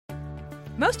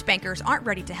Most bankers aren't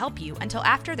ready to help you until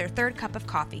after their third cup of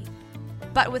coffee.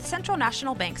 But with Central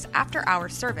National Bank's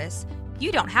after-hours service,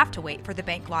 you don't have to wait for the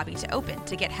bank lobby to open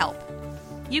to get help.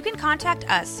 You can contact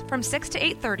us from 6 to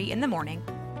 8:30 in the morning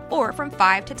or from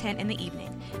 5 to 10 in the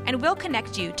evening, and we'll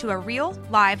connect you to a real,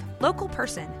 live, local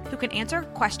person who can answer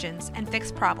questions and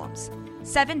fix problems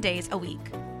 7 days a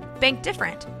week. Bank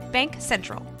different. Bank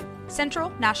Central. Central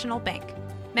National Bank.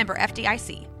 Member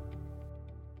FDIC.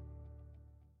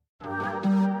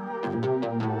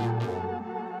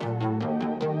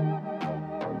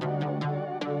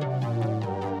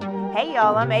 Hey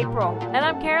y'all, I'm April. And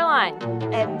I'm Caroline.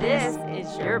 And this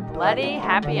is your Bloody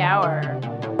Happy Hour.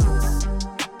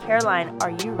 Caroline, are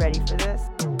you ready for this?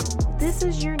 This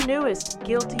is your newest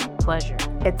guilty pleasure.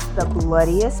 It's the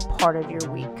bloodiest part of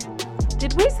your week.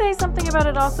 Did we say something about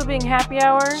it also being happy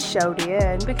hour? Show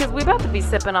did. Because we about to be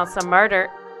sipping on some murder.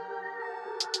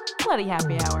 Bloody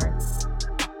Happy Hour.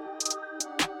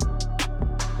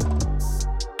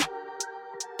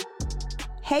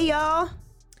 Hey y'all.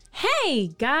 Hey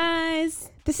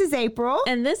guys. This is April.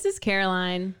 And this is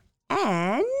Caroline.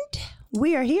 And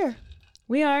we are here.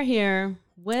 We are here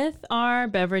with our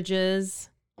beverages.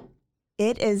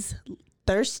 It is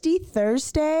Thirsty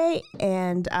Thursday,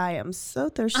 and I am so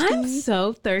thirsty. I'm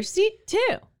so thirsty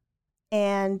too.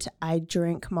 And I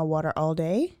drink my water all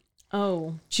day.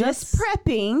 Oh, just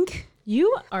prepping.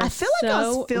 You are. I feel like I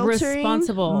was filtering,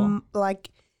 responsible.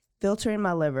 Filtering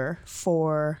my liver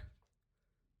for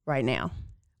right now.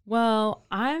 Well,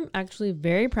 I'm actually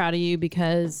very proud of you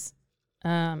because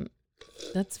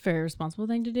that's a very responsible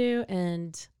thing to do,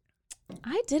 and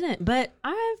I didn't. But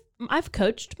I've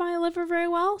coached my liver very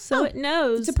well, so it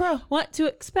knows what to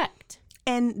expect.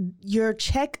 And your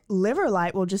check liver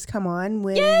light will just come on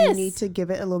when you need to give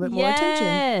it a little bit more attention.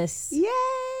 Yes.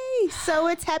 Yay! So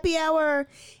it's happy hour,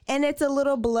 and it's a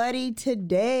little bloody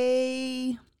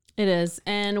today. It is.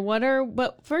 And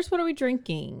first, what are we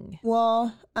drinking?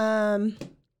 Well,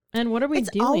 and what are we doing?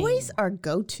 It's always our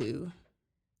go-to.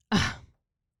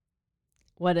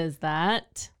 What is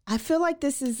that? I feel like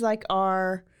this is like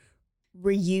our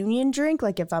reunion drink.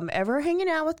 Like if I'm ever hanging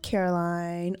out with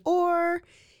Caroline or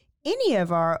any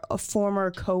of our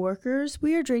former coworkers,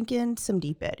 we are drinking some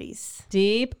Deep Eddies.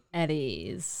 Deep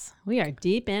Eddies. We are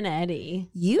deep in Eddie.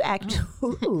 You act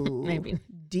maybe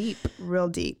deep, real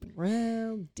deep.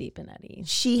 Real deep in Eddie.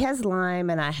 She has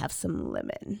lime and I have some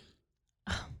lemon.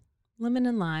 Lemon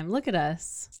and lime. Look at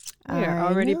us. We are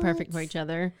already perfect for each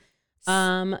other.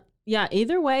 Yeah,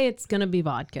 either way, it's going to be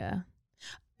vodka.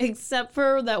 Except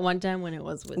for that one time when it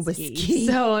was whiskey.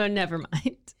 So never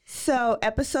mind. So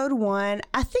episode 1,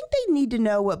 I think they need to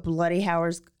know what Bloody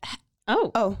Hours.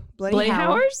 Bloody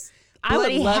Hours?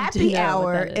 Bloody Happy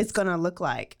Hour is going to look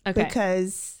like. Okay.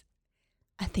 Because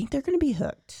I think they're going to be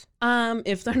hooked.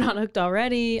 If they're not hooked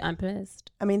already, I'm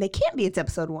pissed. I mean, they can't be. It's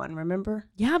episode 1, remember?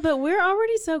 Yeah, but we're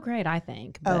already so great, I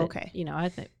think. But, okay. I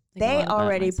think they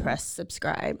already pressed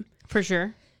subscribe. For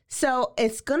sure. So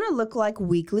it's going to look like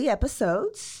weekly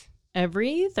episodes.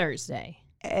 Every Thursday.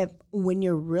 When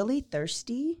you're really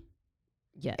thirsty.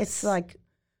 Yes. It's like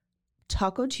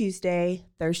Taco Tuesday,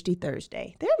 Thirsty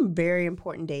Thursday. They're very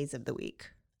important days of the week.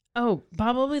 Oh,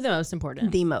 probably the most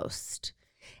important. The most.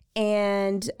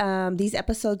 And these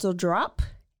episodes will drop.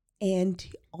 And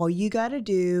all you got to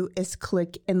do is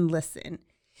click and listen.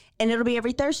 And it'll be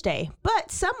every Thursday.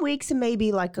 But some weeks it may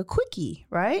be like a quickie,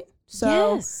 right?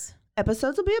 So yes.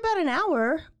 Episodes will be about an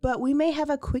hour, but we may have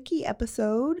a quickie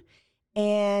episode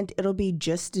and it'll be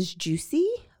just as juicy,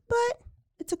 but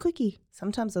it's a quickie.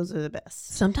 Sometimes those are the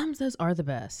best. Sometimes those are the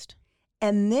best.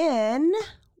 And then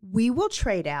we will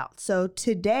trade out. So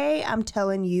today I'm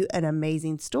telling you an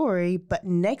amazing story, but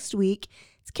next week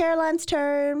it's Caroline's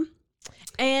turn.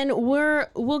 And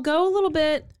we'll go a little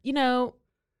bit,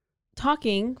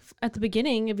 talking at the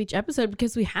beginning of each episode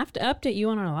because we have to update you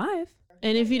on our live.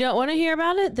 And if you don't want to hear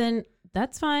about it, then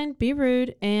that's fine. Be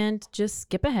rude and just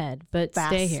skip ahead, but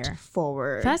stay here.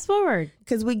 Fast forward.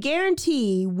 Because we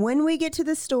guarantee when we get to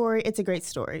the story, it's a great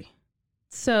story.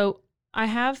 So I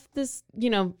have this,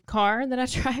 car that I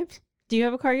drive. Do you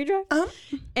have a car you drive?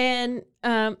 And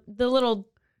the little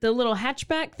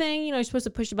hatchback thing, you're supposed to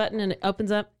push a button and it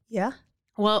opens up. Yeah.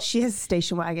 Well, she has a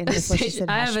station wagon. That's what she said.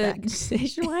 I have a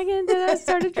station wagon that I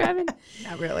started driving.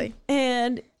 Not really.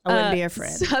 And I wouldn't be a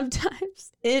friend.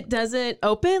 Sometimes it doesn't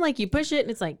open. Like you push it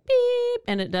and it's like beep,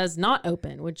 and it does not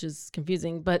open, which is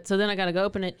confusing. But so then I got to go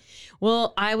open it.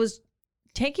 Well, I was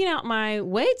taking out my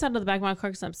weights out of the back of my car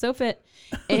because I'm so fit,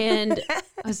 and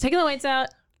I was taking the weights out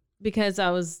because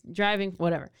I was driving,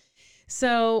 whatever.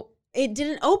 So it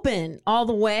didn't open all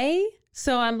the way.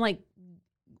 So I'm like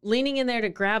leaning in there to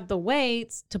grab the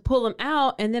weights to pull them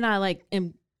out. And then I like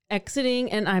am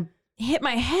exiting and I hit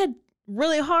my head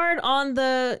really hard on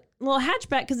the little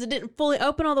hatchback because it didn't fully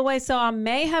open all the way. So I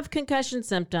may have concussion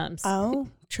symptoms. Oh,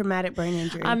 traumatic brain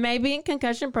injury. I may be in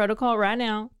concussion protocol right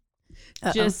now.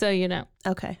 Just so you know.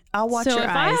 Okay. I'll watch your eyes. So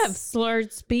if I have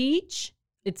slurred speech,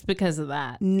 it's because of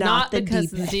that. Not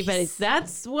because of the deep bass.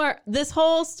 That's where this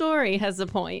whole story has a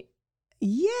point.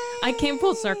 Yay. I came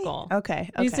full circle. Okay.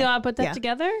 You see how I put that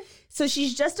together? So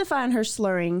she's justifying her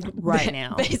slurring right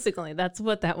now. Basically, that's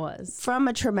what that was. From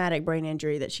a traumatic brain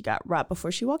injury that she got right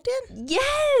before she walked in?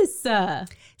 Yes.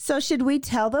 So should we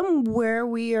tell them where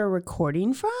we are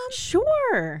recording from?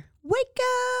 Sure.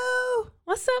 Waco.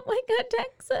 What's up, Waco,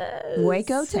 Texas?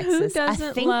 Waco, Texas. Who doesn't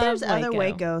I think love there's Waco? other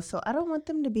Waco, so I don't want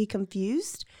them to be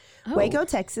confused. Oh. Waco,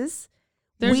 Texas.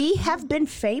 We have been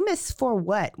famous for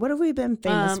what? What have we been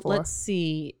famous for? Let's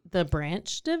see. The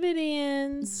Branch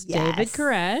Davidians, Yes. David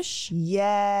Koresh.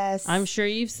 Yes. I'm sure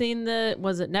you've seen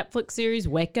was it Netflix series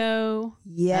Waco?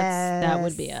 Yes. That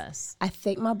would be us. I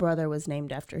think my brother was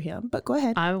named after him, but go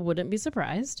ahead. I wouldn't be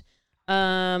surprised.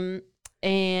 And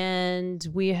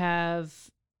we have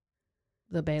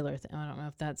the Baylor thing. I don't know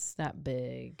if that's that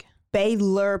big.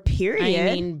 Baylor, period.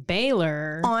 I mean,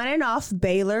 Baylor. On and off,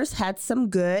 Baylor's had some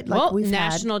good.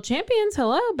 National champions.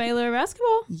 Hello, Baylor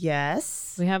basketball.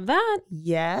 Yes. We have that.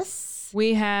 Yes.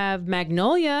 We have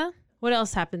Magnolia. What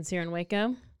else happens here in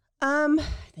Waco? I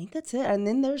think that's it. And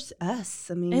then there's us.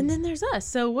 And then there's us.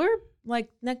 So we're like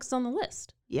next on the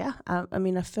list. Yeah. I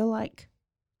feel like.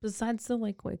 Besides the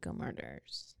Lake Waco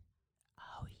murders.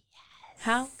 Oh, yes.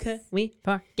 How could we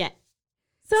forget?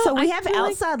 So we have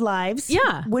outside lives.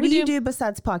 Yeah. What do you do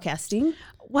besides podcasting?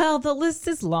 Well, the list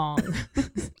is long.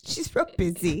 She's real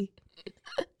busy.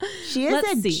 She is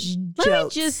Let me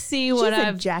just see what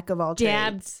I've jack of all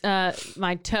dabbed trades.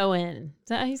 My toe in. Is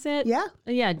that how you said? Yeah.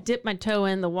 Yeah, dip my toe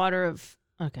in the water of...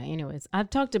 Okay, anyways. I've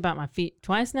talked about my feet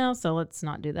twice now, so let's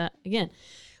not do that again.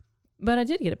 But I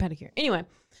did get a pedicure. Anyway,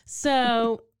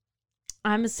 so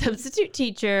I'm a substitute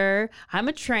teacher. I'm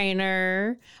a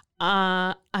trainer.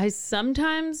 I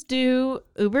sometimes do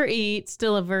Uber Eats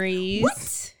deliveries.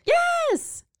 What?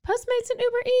 Yes. Postmates and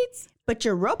Uber Eats. But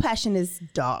your real passion is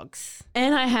dogs.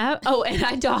 And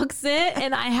I dog sit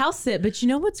and I house sit. But you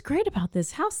know what's great about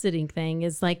this house sitting thing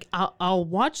is like I'll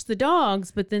watch the dogs,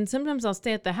 but then sometimes I'll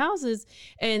stay at the houses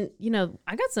and,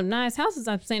 I got some nice houses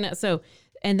I'm staying at. So,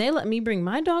 and they let me bring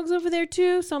my dogs over there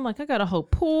too. So I'm like, I got a whole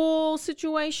pool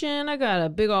situation. I got a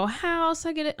big old house.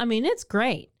 I get it. I mean, it's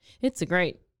great. It's a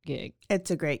great gig.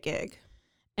 It's a great gig.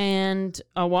 And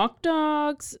I walk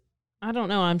dogs. I don't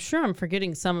know. I'm sure I'm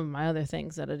forgetting some of my other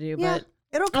things that I do, but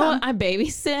it'll come. I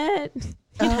babysit.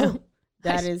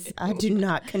 I do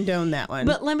not condone that one.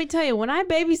 But let me tell you, when I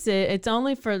babysit, it's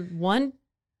only for one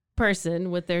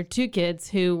person with their 2 kids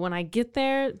who, when I get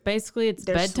there, basically it's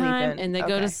They're bedtime sleeping. and they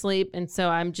go to sleep. And so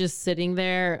I'm just sitting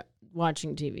there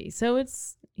watching TV. So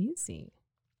it's easy.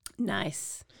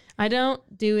 Nice. I don't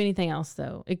do anything else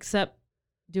though, except,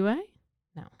 do I?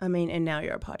 No. And now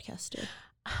you're a podcaster.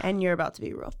 And you're about to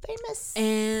be real famous.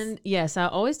 And yes, I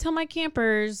always tell my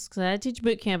campers, because I teach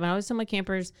boot camp, and I always tell my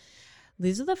campers,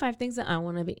 these are the 5 things that I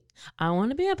want to be. I want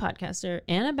to be a podcaster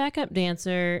and a backup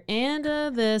dancer and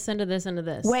this and a this and a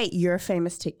this. Wait, you're a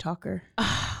famous TikToker.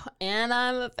 Oh, and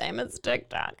I'm a famous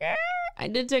TikToker. I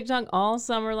did TikTok all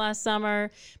summer last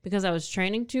summer because I was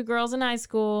training 2 girls in high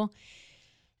school.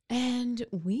 And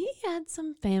we had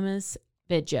some famous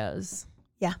videos.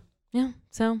 Yeah. Yeah.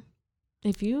 So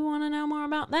if you want to know more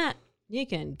about that, you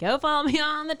can go follow me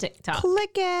on the TikTok.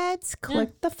 Click it.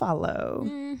 Click the follow.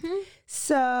 Mm-hmm.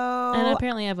 So. And I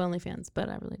apparently have OnlyFans, but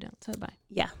I really don't. So bye.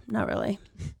 Yeah, not really.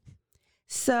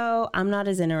 So I'm not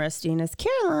as interesting as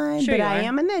Caroline, Sure but you I are.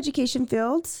 am in the education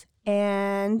field.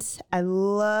 And I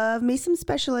love me some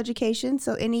special education.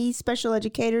 So any special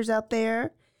educators out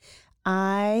there,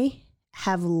 I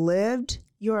have lived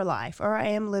your life, or I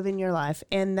am living your life.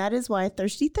 And that is why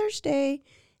Thirsty Thursday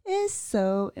is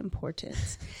so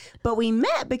important. But we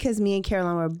met because me and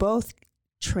Caroline were both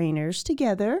trainers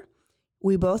together.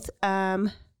 We both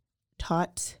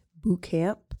taught boot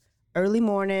camp early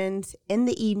mornings, in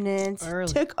the evenings,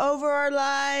 took over our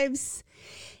lives.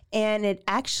 And it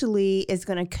actually is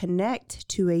going to connect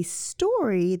to a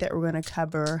story that we're going to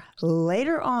cover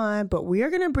later on. But we are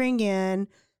going to bring in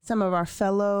some of our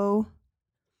fellow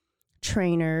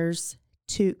trainers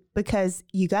because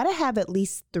you got to have at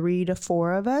least 3 to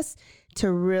 4 of us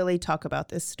to really talk about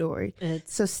this story.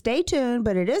 So stay tuned,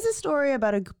 but it is a story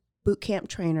about a boot camp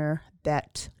trainer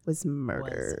that was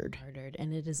murdered.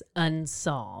 And it is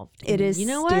unsolved. It is you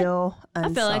know still what?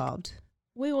 unsolved. I feel like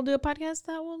we will do a podcast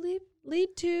that will lead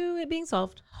to it being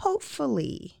solved.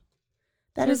 Hopefully.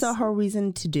 That is our whole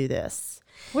reason to do this.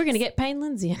 We're going to get Payne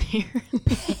Lindsay in here.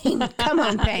 Payne. Come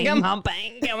on, Payne. Come on,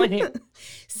 Payne. Come on here.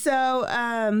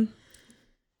 So,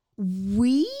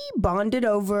 we bonded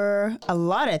over a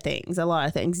lot of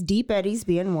things. Deep Eddies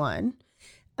being one,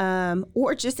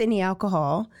 or just any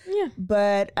alcohol. Yeah.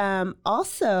 But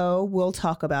also, we'll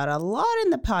talk about a lot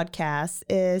in the podcast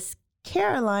is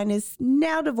Caroline is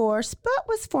now divorced, but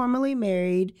was formerly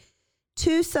married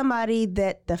to somebody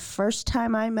that the first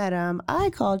time I met him, I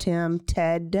called him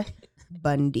Ted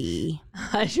Bundy.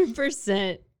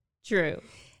 100% true.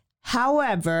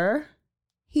 However,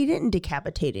 he didn't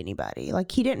decapitate anybody.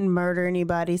 Like, he didn't murder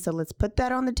anybody. So let's put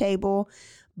that on the table.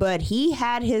 But he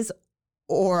had his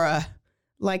aura.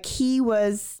 Like, he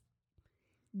was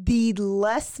the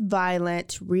less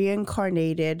violent,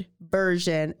 reincarnated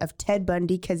version of Ted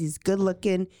Bundy because he's good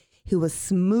looking. He was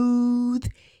smooth.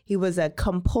 He was a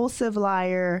compulsive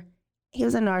liar. He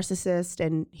was a narcissist,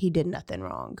 and he did nothing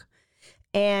wrong.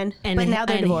 But now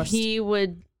they're divorced. He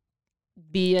would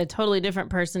be a totally different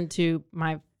person to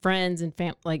my friends and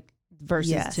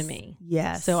versus to me.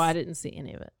 Yes. So I didn't see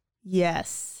any of it.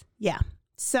 Yes. Yeah.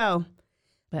 So,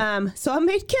 so I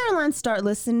made Caroline start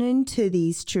listening to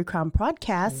these true crime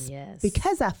podcasts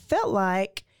because I felt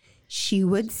like she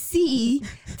would see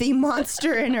the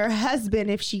monster in her husband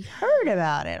if she heard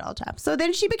about it all the time. So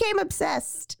then she became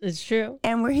obsessed. It's true.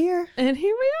 And we're here. And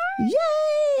here we are.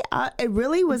 Yay. It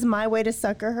really was my way to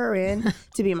sucker her in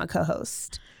to be my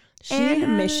co-host.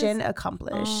 And mission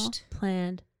accomplished.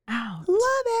 Planned out. Love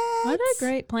it. What a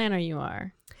great planner you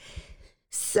are.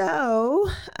 So,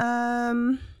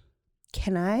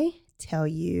 can I tell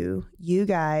you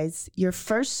guys, your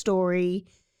first story,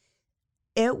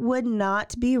 it would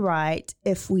not be right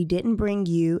if we didn't bring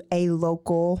you a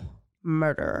local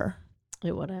murderer.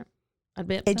 It wouldn't. I'd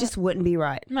be upset. It just wouldn't be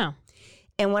right. No.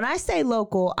 And when I say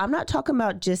local, I'm not talking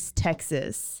about just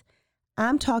Texas.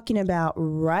 I'm talking about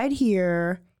right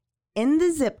here in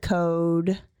the zip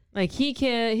code. Like he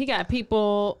got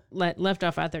people left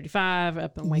off I-35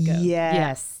 up in Waco.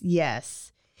 Yes.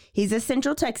 He's a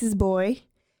Central Texas boy.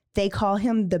 They call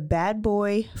him the bad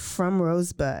boy from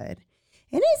Rosebud.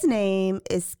 And his name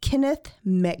is Kenneth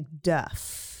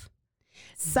McDuff.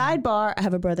 Sidebar, I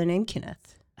have a brother named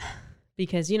Kenneth.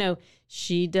 Because,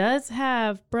 she does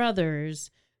have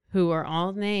brothers who are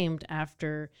all named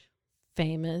after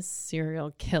famous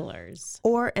serial killers.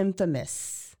 Or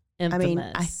infamous. I mean,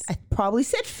 I probably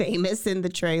said famous in the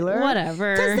trailer.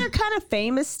 Whatever. Because they're kind of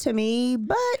famous to me,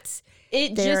 but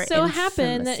it just so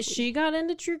happened that she got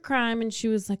into true crime and she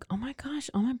was like, oh my gosh,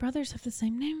 all my brothers have the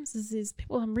same names as these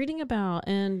people I'm reading about.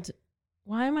 And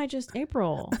why am I just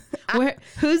April?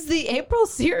 Who's the April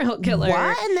serial killer?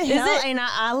 Why in the hell ain't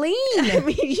I Eileen? I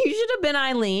mean, you should have been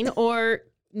Eileen, or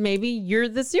maybe you're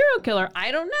the serial killer.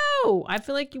 I don't know. I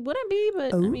feel like you wouldn't be,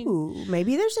 but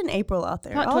maybe there's an April out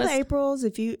there. All the Aprils,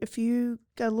 if you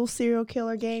got a little serial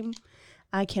killer game,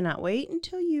 I cannot wait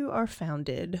until you are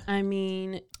founded. I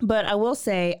mean, but I will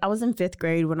say I was in 5th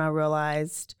grade when I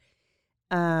realized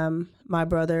my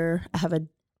brother, I have a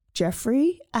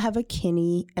Jeffrey, I have a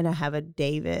Kenny, and I have a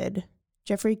David.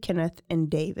 Jeffrey, Kenneth, and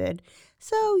David.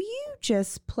 So you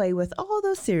just play with all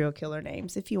those serial killer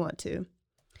names if you want to.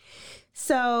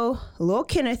 So little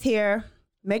Kenneth here,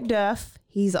 McDuff,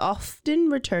 he's often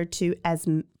referred to as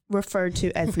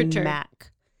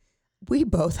Mac. We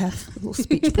both have little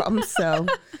speech problems, so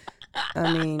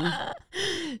I mean,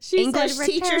 English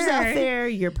teachers out there,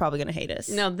 you're probably gonna hate us.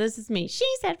 No, this is me. She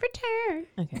said return.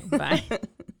 Okay, bye.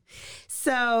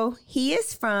 So he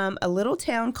is from a little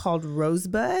town called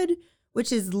Rosebud,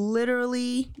 which is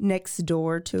literally next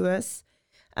door to us.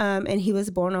 And he was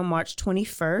born on March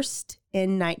 21st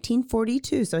in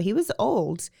 1942. So he was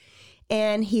old.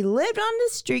 And he lived on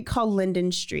this street called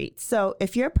Linden Street. So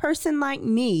if you're a person like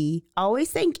me, I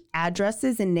always think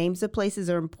addresses and names of places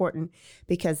are important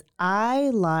because I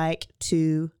like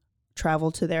to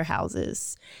travel to their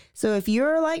houses. So if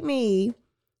you're like me,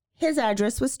 his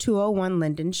address was 201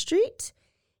 Linden Street.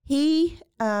 He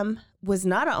was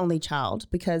not an only child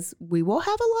because we will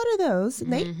have a lot of those.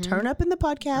 They turn up in the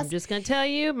podcast. I'm just going to tell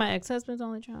you, my ex-husband's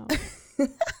only child.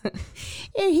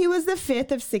 And he was the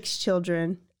 5th of 6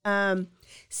 children.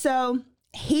 So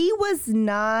he was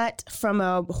not from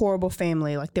a horrible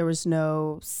family. Like there was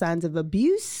no signs of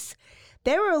abuse.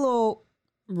 They were a little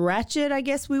ratchet, I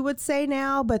guess we would say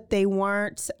now, but they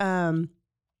weren't,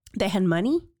 they had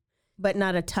money, but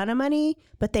not a ton of money,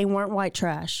 but they weren't white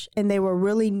trash. And they were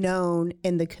really known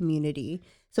in the community.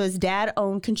 So his dad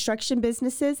owned construction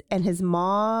businesses, and his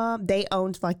mom, they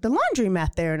owned like the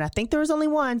laundromat there. And I think there was only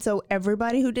one. So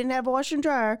everybody who didn't have a washer and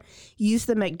dryer used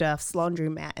the McDuff's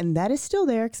laundromat. And that is still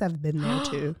there because I've been there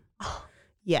too.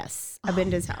 Yes, I've been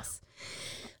to his house.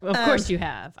 Of course you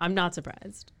have. I'm not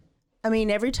surprised. I mean,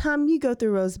 every time you go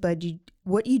through Rosebud,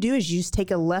 what you do is you just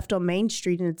take a left on Main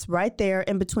Street, and it's right there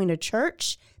in between a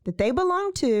church that they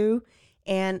belong to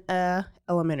and a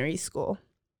elementary school.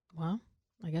 Well,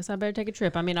 I guess I better take a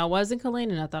trip. I mean, I was in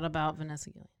Killeen, and I thought about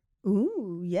Vanessa Gillian.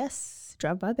 Ooh, yes.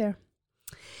 Drive by there.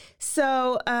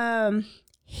 So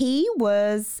he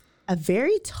was a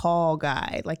very tall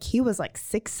guy. Like, he was like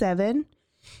 6'7"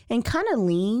 and kind of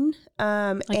lean.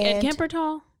 Like Ed Kemper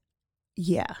tall?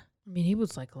 Yeah. I mean, he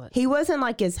was like what? He wasn't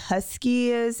like as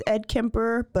husky as Ed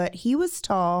Kemper, but he was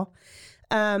tall.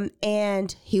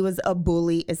 And he was a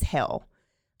bully as hell.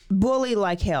 Bully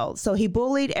like hell. So he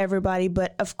bullied everybody,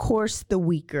 but of course the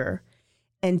weaker.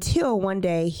 Until one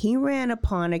day he ran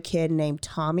upon a kid named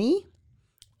Tommy,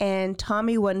 and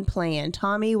Tommy wasn't playing.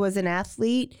 Tommy was an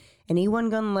athlete, and he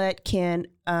wasn't going to let Ken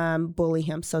bully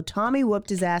him. So Tommy whooped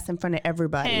his ass in front of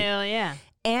everybody. Hell yeah.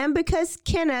 And because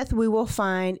Kenneth, we will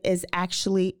find, is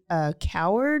actually a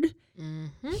coward,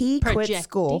 he quit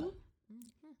school.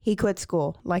 He quit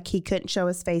school. Like, he couldn't show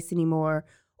his face anymore,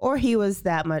 or he was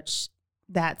that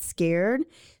scared.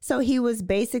 So he was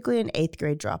basically an 8th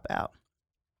grade dropout.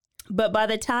 But by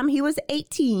the time he was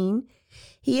 18,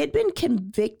 he had been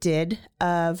convicted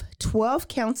of 12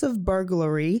 counts of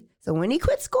burglary. So when he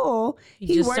quit school,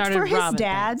 he worked for his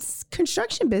dad's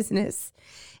construction business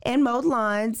and mowed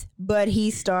lawns, but he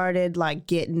started like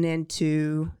getting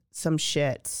into some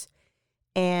shit.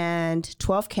 And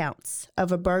 12 counts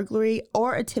of a burglary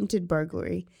or attempted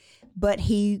burglary. But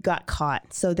he got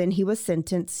caught. So then he was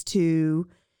sentenced to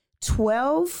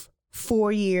 12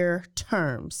 4-year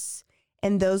terms.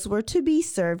 And those were to be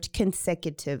served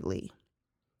consecutively.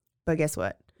 But guess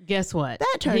what?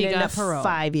 That turned into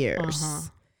 5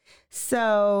 years.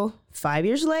 So 5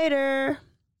 years later,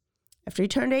 after he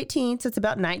turned 18, so it's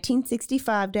about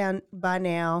 1965 down by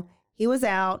now, he was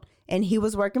out and he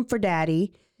was working for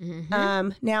Daddy.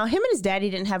 Now, him and his daddy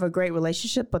didn't have a great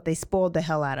relationship, but they spoiled the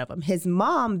hell out of him. His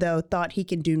mom, though, thought he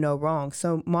can do no wrong.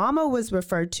 So Mama was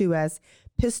referred to as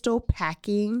pistol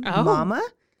packing Mama.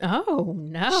 Oh,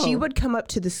 no. She would come up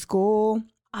to the school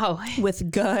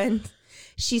with guns.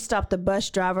 She stopped the bus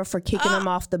driver for kicking him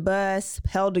off the bus,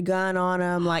 held a gun on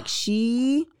him. Like,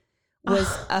 she was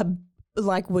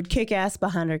would kick ass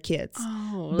behind her kids.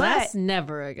 Oh, but that's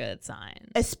never a good sign.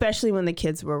 Especially when the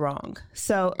kids were wrong.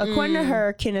 So according to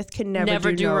her, Kenneth can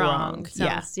never do no wrong.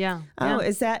 Sounds, yeah. Oh,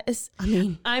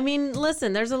 I mean,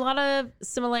 listen, there's a lot of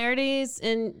similarities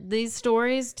in these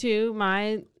stories to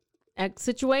my ex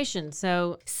situation.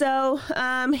 So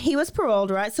he was paroled,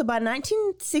 right? So by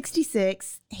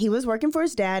 1966, he was working for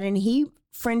his dad, and he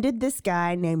friended this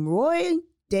guy named Roy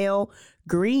Dale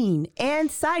Green. And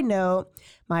side note,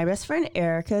 my best friend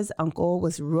Erica's uncle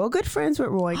was real good friends with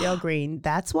Roy Dale Green.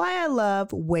 That's why I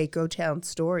love Waco Town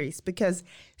stories, because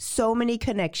so many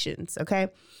connections, okay?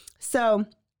 So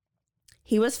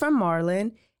he was from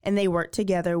Marlin, and they worked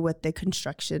together with the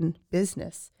construction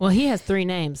business. Well, he has 3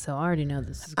 names, so I already know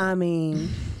this. I mean,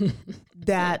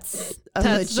 that's a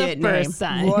legit name.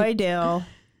 Roy Dale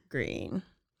Green.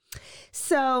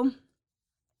 So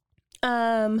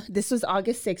this was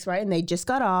August 6th, right? And they just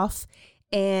got off,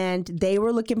 and they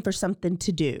were looking for something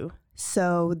to do.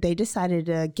 So they decided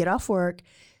to get off work,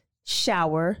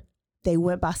 shower. They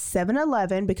went by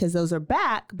 7-Eleven because those are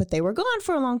back, but they were gone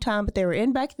for a long time, but they were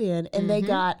in back then. And they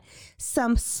got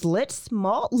some Slits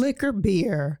malt liquor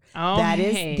beer. Oh, that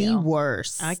is the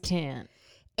worst. I can't.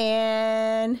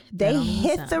 And they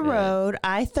hit the road,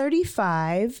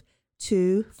 I-35,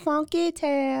 to Funky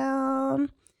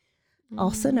Town,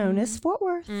 also known as Fort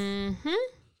Worth.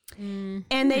 And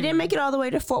they didn't make it all the way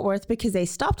to Fort Worth because they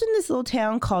stopped in this little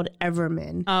town called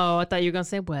Everman. Oh, I thought you were going to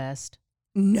say West.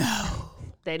 No.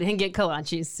 They didn't get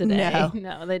kolaches today.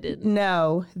 No, they didn't.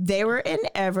 No, they were in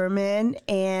Everman.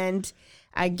 And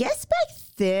I guess back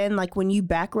then, like when you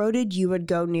backroaded, you would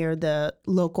go near the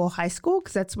local high school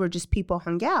because that's where just people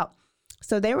hung out.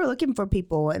 So they were looking for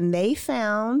people, and they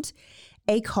found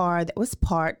a car that was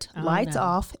parked, lights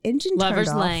off, engine turned off.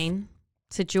 Lover's Lane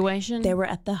situation. They were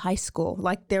at the high school.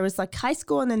 Like there was like high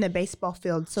school and then the baseball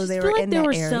field. So they were in that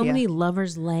area. There were so many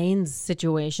Lover's Lane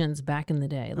situations back in the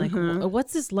day. Like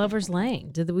what's this Lover's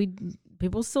Lane?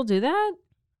 People still do that?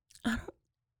 I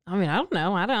don't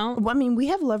know. I don't. Well, I mean, we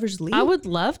have Lover's Lane. I would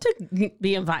love to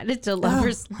be invited to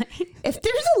Lover's Lane. If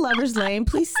there's a Lover's Lane,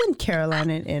 please send Caroline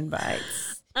an invite.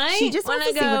 She just wants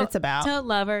to see what it's about. To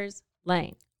Lover's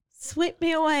Lane. sweep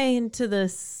me away into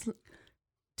this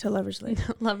To Lover's Lane.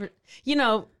 lover. You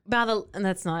know, by the, and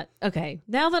that's not, okay.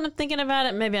 Now that I'm thinking about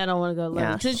it, maybe I don't want to go to Lover's.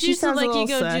 Yeah, Because she you said sounds a like you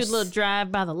little go do a sus. little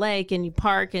drive by the lake and you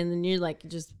park and then you're like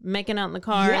just making out in the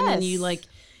car and then you Yes. like,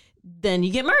 then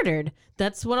you get murdered.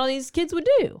 That's what all these kids would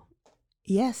do.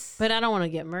 Yes. But I don't want to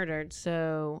get murdered,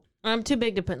 so I'm too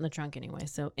big to put in the trunk anyway.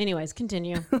 So, anyways,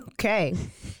 continue. Okay.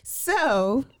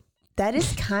 So that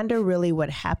is kind of really what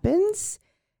happens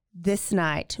this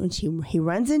night when he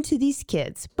runs into these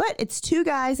kids. But it's 2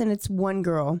 guys and it's 1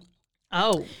 girl.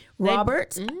 Oh,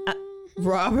 Robert.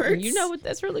 Robert. You know what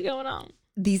that's really going on.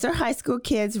 These are high school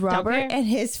kids. Robert care. and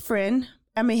his friend,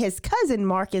 his cousin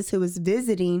Marcus, who was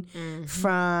visiting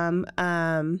from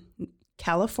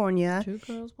California. 2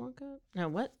 girls, 1 cup. No,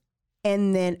 what?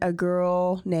 And then a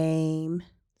girl named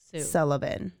Sue.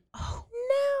 Sullivan. Oh,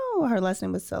 No, her last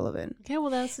name was Sullivan. okay. Well,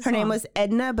 that's the Her name song. was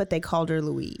Edna, but they called her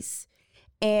Louise.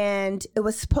 And it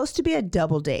was supposed to be a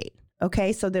double date.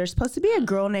 Okay, so there's supposed to be a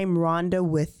girl named Rhonda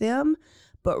with them,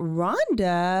 but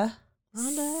Rhonda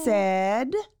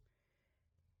said,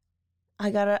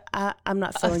 I'm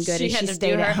not feeling good. She And had she to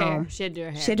stayed do her at hair. home. She had to do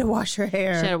her hair. She had to wash her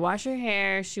hair. She had to wash her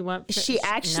hair. She went. She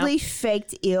actually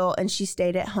faked ill and she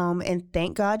stayed at home, and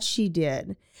thank God she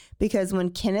did, because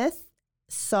when Kenneth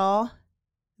saw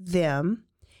them,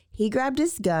 he grabbed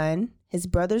his gun. His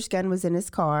brother's gun was in his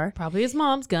car. Probably his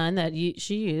mom's gun that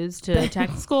she used to attack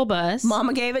the school bus.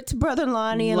 Mama gave it to brother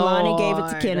Lonnie, and Lonnie gave it to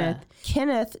Lord. Kenneth.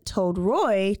 Kenneth told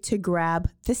Roy to grab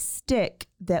the stick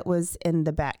that was in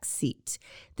the back seat.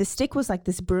 The stick was like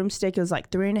this broomstick. It was like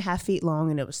 3.5 feet long,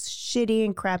 and it was shitty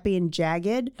and crappy and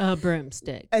jagged. A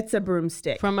broomstick. It's a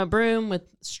broomstick. From a broom with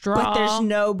straw. But there's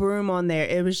no broom on there.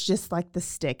 It was just like the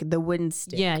stick, the wooden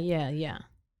stick. Yeah.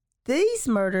 These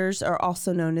murders are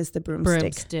also known as the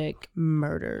broomstick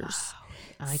murders.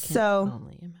 I can So-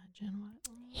 only imagine what.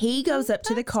 He goes up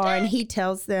to the car and he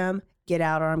tells them, "Get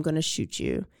out or I'm going to shoot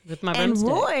you." With my And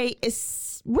broomstick. Roy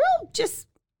is just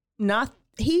not,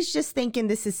 he's just thinking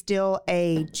this is still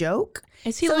a joke.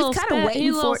 Is he so a little he's kinda spit? waiting He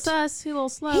a little for it. sus? He a little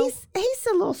slow? He's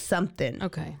a little something.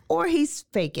 Okay. Or he's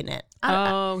faking it.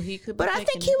 He could be But I think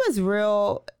faking he it. was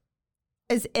real,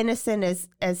 as innocent as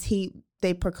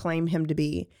they proclaim him to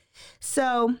be.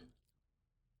 So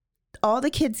all the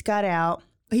kids got out.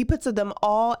 He puts them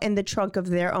all in the trunk of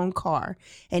their own car,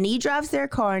 and he drives their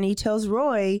car, and he tells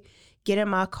Roy, "Get in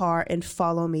my car and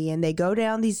follow me." And they go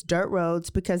down these dirt roads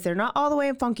because they're not all the way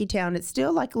in Funky Town. It's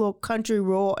still like a little country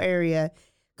rural area.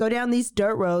 Go down these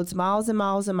dirt roads, miles and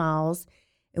miles and miles.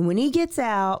 And when he gets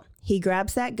out, he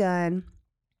grabs that gun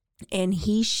and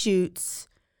he shoots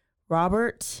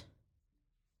Robert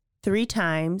 3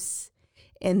 times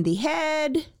in the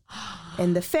head,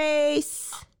 in the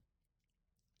face,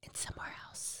 and somewhere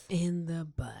else. In the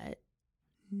butt.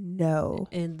 No.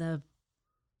 In the.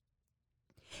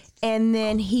 And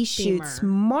then he shoots Femur.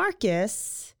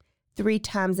 Marcus 3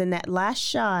 times. In that last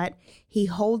shot, he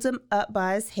holds him up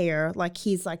by his hair like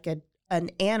he's like an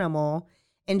animal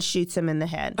and shoots him in the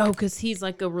head. Oh, because he's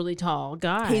like a really tall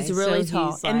guy. He's really So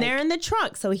tall. he's And like- they're in the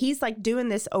trunk. So he's like doing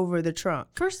this over the trunk.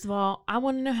 First of all, I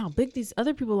want to know how big these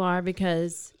other people are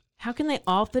because how can they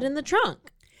all fit in the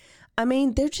trunk? I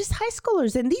mean, they're just high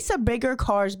schoolers. And these are bigger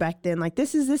cars back then. Like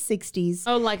this is the 60s.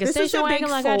 Oh, like a This is station big wagon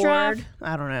like I drive? Ford.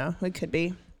 I don't know. It could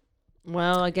be.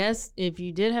 Well, I guess if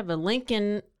you did have a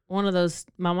Lincoln, one of those,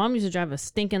 my mom used to drive a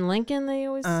stinking Lincoln, they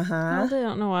always called it. I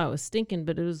don't know why it was stinking,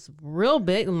 but it was real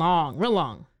big and long, real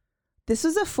long. This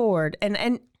was a Ford,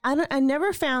 and I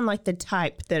never found like the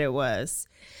type that it was,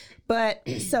 but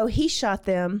so he shot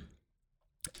them,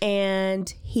 and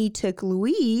he took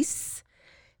Louise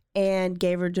and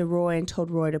gave her to Roy and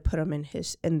told Roy to put them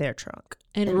in their trunk.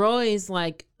 And Roy's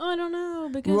like, I don't know,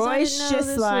 because I Roy's didn't know just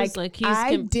this like, was he's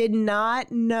I did not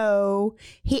know.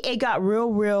 It got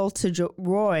real to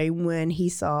Roy when he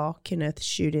saw Kenneth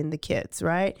shooting the kids,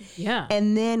 right? Yeah.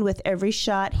 And then with every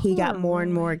shot, he got more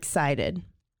and more excited.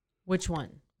 Which one?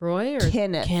 Roy or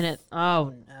Kenneth. Kenneth.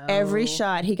 Oh, no. Every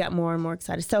shot, he got more and more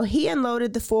excited. So he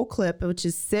unloaded the full clip, which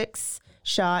is 6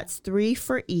 shots, 3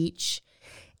 for each.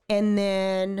 And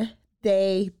then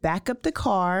they back up the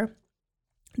car.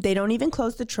 They don't even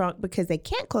close the trunk because they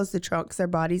can't close the trunk because their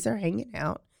bodies are hanging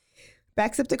out.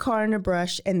 Backs up the car in a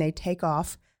brush, and they take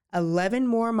off 11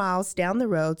 more miles down the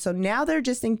road. So now they're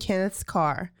just in Kenneth's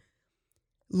car.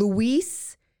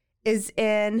 Luis is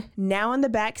now in the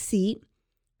back seat.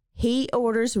 He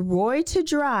orders Roy to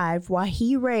drive while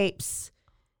he rapes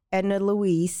Edna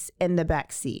Louise in the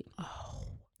back seat. Oh.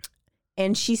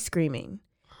 And she's screaming.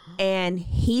 And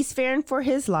he's fearing for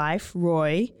his life,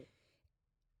 Roy,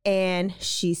 and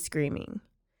she's screaming.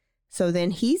 So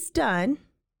then he's done.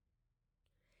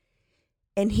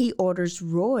 And he orders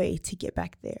Roy to get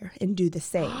back there and do the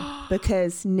same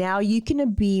because now you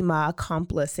can be my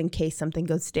accomplice in case something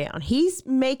goes down. He's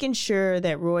making sure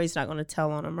that Roy's not going to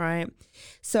tell on him, right?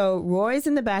 So Roy's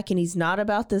in the back and he's not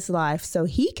about this life, so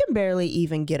he can barely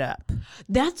even get up.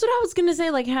 That's what I was going to say.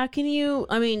 Like, how can you,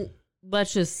 I mean,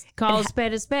 let's just call a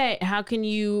spade a spade. How can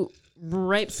you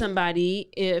rape somebody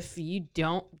if you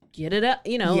don't get it up?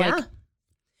 You know, like.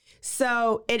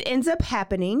 So it ends up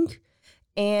happening.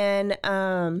 And,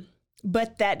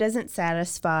 but that doesn't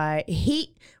satisfy.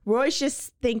 Roy's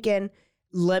just thinking,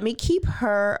 let me keep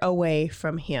her away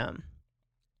from him,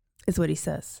 is what he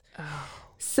says. Oh.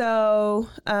 So,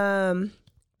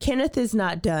 Kenneth is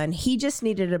not done. He just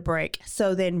needed a break.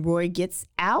 So then Roy gets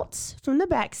out from the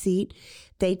back seat.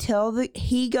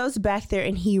 He goes back there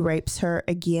and he rapes her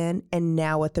again. And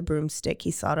now with the broomstick,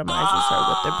 he sodomizes her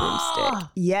with the broomstick.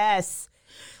 Yes.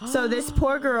 So this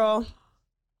poor girl,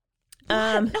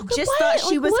 just thought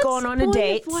she was going on a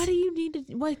date. Why do you need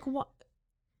to, like, what?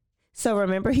 So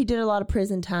remember, he did a lot of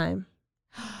prison time.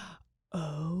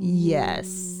 Oh.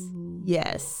 Yes.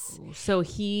 So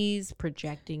he's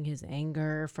projecting his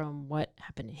anger from what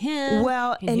happened to him.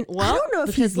 Well, I don't know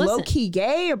if he's low-key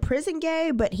gay or prison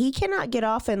gay, but he cannot get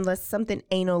off unless something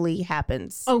anally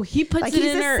happens. Oh, he puts like it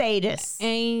he's in a her sadist.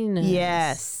 Anus.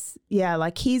 Yes. Yeah,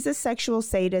 like he's a sexual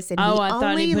sadist. And I he thought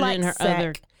only he put it likes in her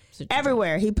other situation.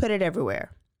 Everywhere. He put it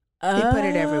everywhere. He put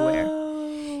it everywhere.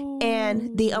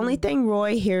 And the only thing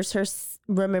Roy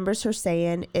remembers her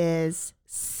saying is,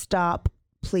 "Stop,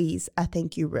 please. I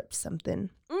think you ripped something."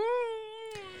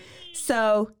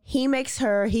 So he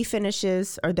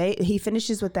finishes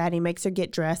with that. He makes her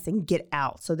get dressed and get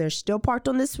out. So they're still parked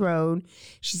on this road.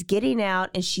 She's getting out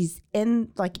and she's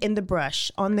in the brush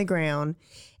on the ground.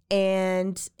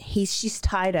 And she's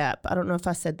tied up. I don't know if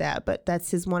I said that, but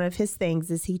that's one of his things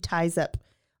is he ties up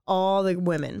all the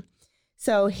women.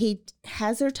 So he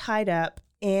has her tied up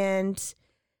and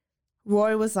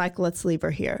Roy was like, let's leave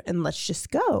her here and let's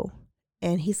just go.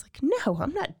 And he's like, no,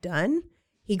 I'm not done.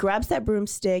 He grabs that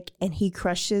broomstick and he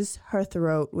crushes her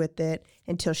throat with it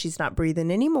until she's not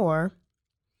breathing anymore.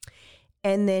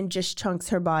 And then just chunks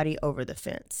her body over the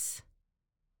fence.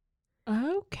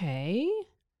 Okay.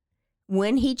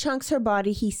 When he chunks her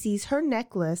body, he sees her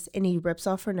necklace and he rips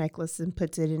off her necklace and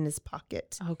puts it in his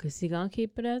pocket. Oh, because he's going to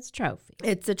keep it as a trophy.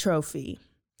 It's a trophy.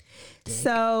 Dick.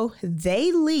 So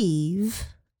they leave.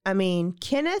 I mean,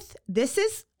 Kenneth, this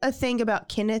is a thing about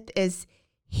Kenneth is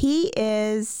he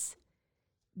is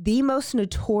the most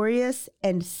notorious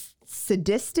and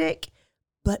sadistic,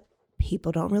 but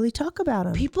people don't really talk about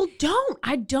him. People don't.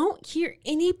 I don't hear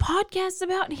any podcasts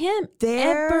about him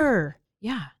ever.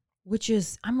 Yeah. Which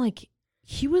is, I'm like,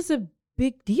 he was a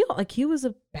big deal. Like he was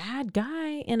a bad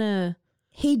guy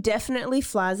He definitely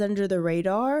flies under the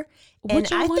radar.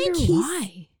 Which I wonder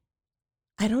why.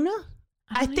 I don't know.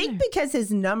 I think because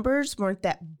his numbers weren't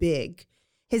that big.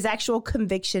 His actual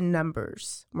conviction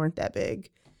numbers weren't that big.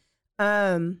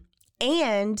 And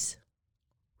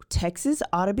Texas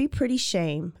ought to be pretty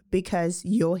shame because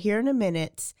you'll hear in a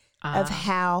minute of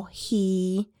how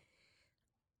he,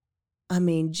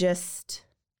 just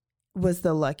was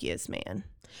the luckiest man.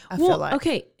 I feel like.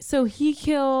 Okay, so he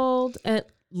killed at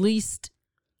least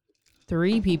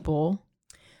 3 people.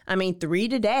 3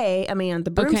 today. On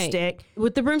the broomstick. Okay,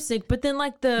 with the broomstick, but then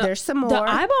there's some more. The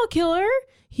eyeball killer,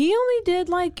 he only did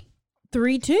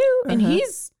 3 too, and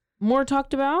he's more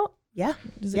talked about. Yeah.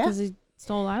 Is it because he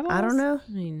stole eyeballs? I don't know.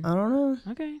 I don't know.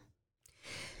 Okay.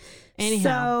 Anyhow.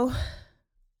 So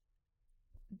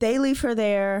they leave her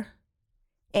there,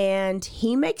 and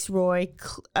he makes Roy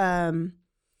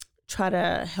try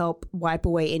to help wipe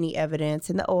away any evidence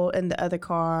in the other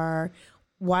car,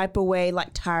 wipe away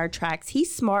tire tracks.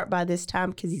 He's smart by this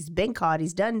time because he's been caught.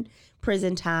 He's done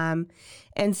prison time.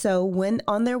 And so when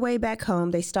on their way back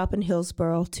home, they stop in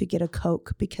Hillsboro to get a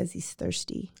Coke because he's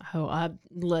thirsty. Oh,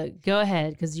 look, go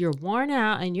ahead because you're worn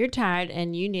out and you're tired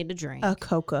and you need a drink. A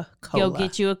Coca-Cola. Go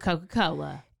get you a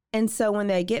Coca-Cola. And so when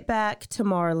they get back to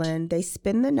Marlin, they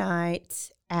spend the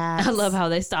night at... I love how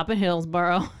they stop in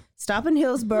Hillsboro.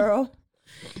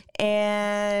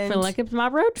 And I feel like it's my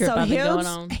road trip I've been going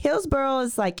on. Hillsboro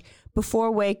is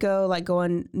before Waco,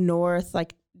 going north,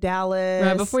 Dallas.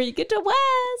 Right before you get to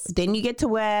West. Then you get to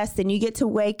West, then you get to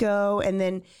Waco, and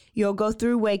then you'll go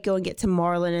through Waco and get to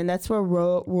Marlin, and that's where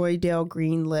Roy Dale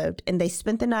Green lived. And they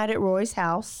spent the night at Roy's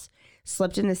house,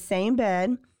 slept in the same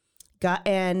bed,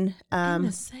 I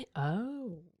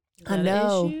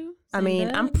know.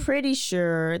 I'm pretty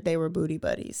sure they were booty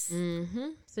buddies. Mm-hmm.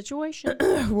 Situation.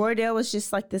 Roy Dale was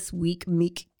just this weak,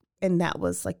 meek, and that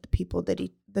was the people that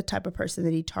the type of person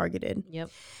that he targeted. Yep.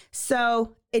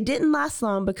 So it didn't last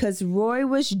long because Roy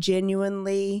was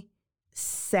genuinely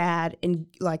sad and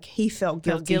like he felt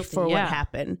guilty for what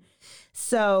happened.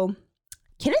 So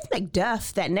Kenneth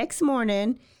McDuff, that next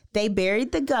morning, they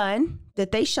buried the gun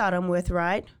that they shot him with,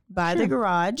 right, by the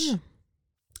garage. Yeah.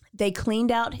 They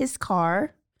cleaned out his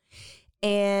car,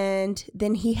 and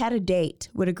then he had a date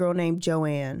with a girl named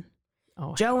Joanne.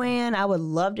 Oh, Joanne, I would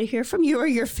love to hear from you or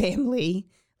your family.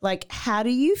 Like, how do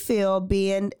you feel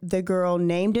being the girl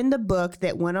named in the book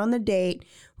that went on the date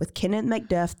with Kenneth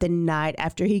McDuff the night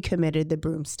after he committed the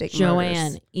broomstick Joanne,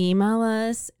 murders? email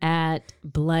us at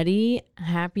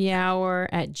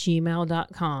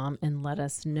bloodyhappyhour@gmail.com and let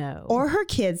us know. Or her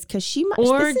kids, because she might.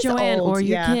 Or Joanne, or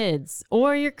your kids,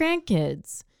 or your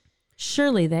grandkids.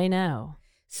 Surely they know.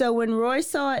 So when Roy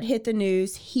saw it hit the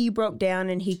news, he broke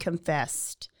down and he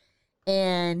confessed.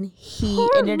 And he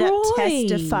ended up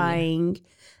testifying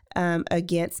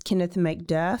against Kenneth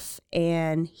McDuff,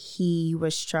 and he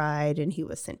was tried and he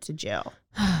was sent to jail.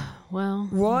 Well,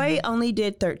 Roy only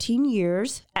did 13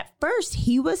 years. At first,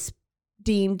 he was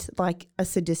deemed like a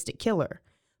sadistic killer,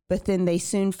 but then they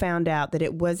soon found out that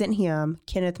it wasn't him.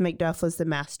 Kenneth McDuff was the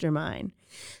mastermind.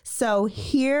 So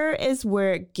here is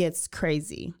where it gets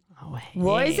crazy. Oh,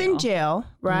 Roy's in jail,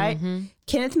 right? Mm-hmm.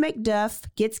 Kenneth McDuff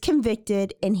gets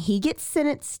convicted and he gets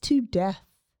sentenced to death.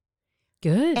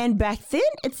 Good. And back then,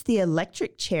 it's the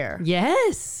electric chair.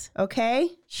 Yes.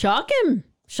 Okay? Shock him.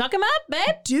 Shock him up,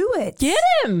 babe. Do it. Get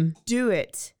him. Do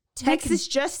it. Texas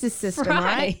justice system,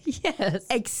 right? Yes.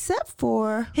 Except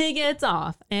for he gets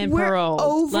off and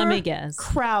paroled. Let me guess.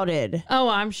 Crowded. Oh,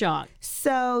 I'm shocked.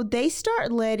 So they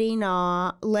start letting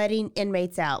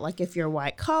inmates out. Like if you're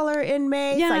white collar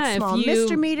inmates, like small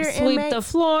misdemeanor inmates. Sweep the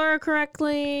floor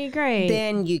correctly, great.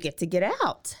 Then you get to get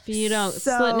out. If you don't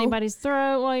slit anybody's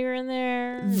throat while you're in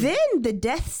there. Then the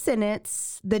death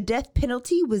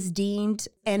penalty was deemed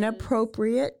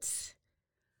inappropriate.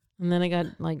 And then it got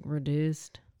like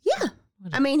reduced. Yeah.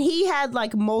 I mean, he had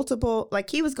like multiple,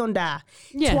 like he was going to die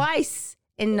twice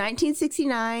in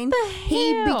 1969.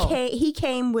 He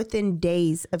came within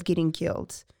days of getting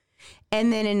killed.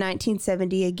 And then in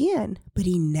 1970 again, but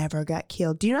he never got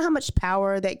killed. Do you know how much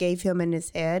power that gave him in his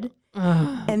head?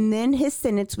 And then his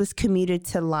sentence was commuted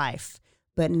to life,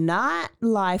 but not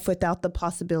life without the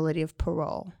possibility of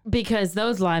parole. Because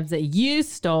those lives that you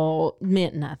stole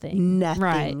meant nothing. Nothing.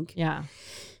 Right. Yeah.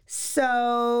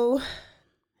 So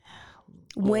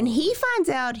when he finds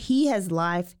out he has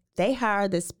life, they hire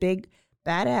this big,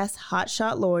 badass,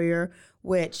 hotshot lawyer,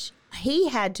 which he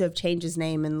had to have changed his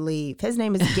name and leave. His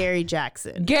name is Gary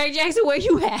Jackson. Gary Jackson, where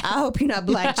you at? I hope you're not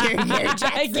black, Gary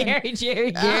Jackson.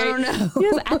 Gary. I don't know.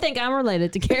 Yes, I think I'm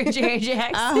related to Gary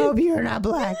Jackson. I hope you're not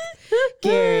black,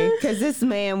 Gary, because this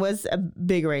man was a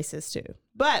big racist too.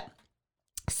 But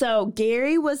so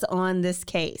Gary was on this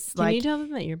case. Can you tell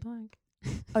them that you're black?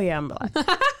 Oh, yeah, I'm black.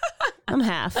 I'm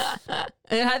half.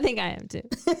 I think I am too.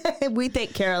 We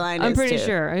think Caroline I'm is pretty too.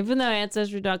 sure. Even though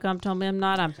Ancestry.com told me I'm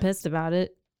not, I'm pissed about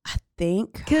it. I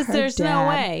think because there's no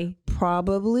way.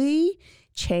 Probably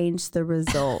changed the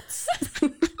results.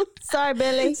 Sorry,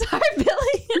 Billy. Sorry,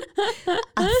 Billy.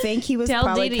 I think he was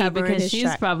probably Dee Dee covering because his she's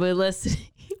track. Probably listening.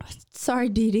 Sorry,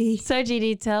 Dee Dee. Sorry, Dee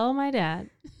Dee. Tell my dad.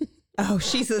 Oh,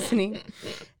 she's listening.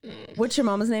 What's your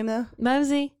mama's name though?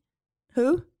 Mosey.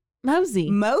 Who?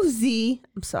 Mosey.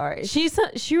 I'm sorry. She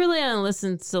really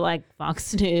listens to like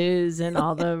Fox News and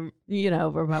all the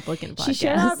Republican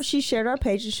podcasts. She shared our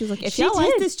page and she was like, if y'all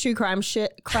like this true crime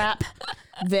crap,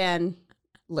 then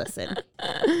listen.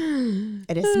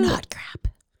 It is not crap.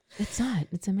 It's not.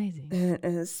 It's amazing. It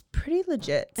is pretty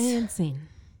legit. And insane.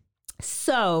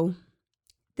 So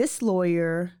this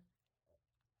lawyer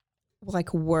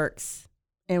works.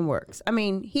 I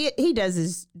mean, he does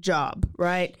his job,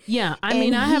 right? Yeah. I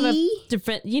mean, I have a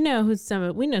defense. We know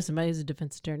somebody who's a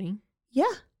defense attorney. Yeah.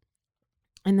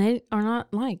 And they are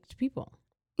not liked people.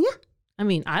 Yeah. I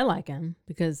mean, I like him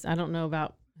because I don't know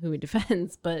about who he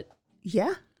defends, but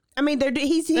yeah. I mean,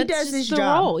 he does his job.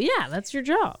 Role. Yeah, that's your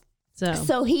job.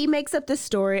 So he makes up this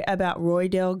story about Roy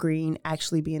Dale Green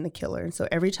actually being the killer. And so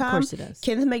every time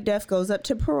Kenneth McDuff goes up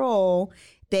to parole,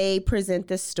 they present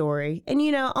this story. And,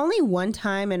 only one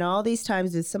time in all these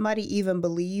times did somebody even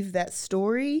believe that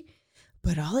story.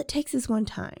 But all it takes is one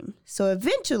time. So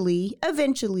eventually,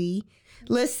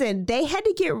 listen, they had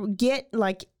to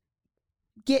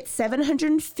get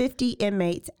 750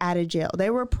 inmates out of jail. They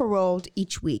were paroled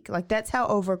each week. That's how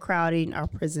overcrowding our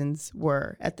prisons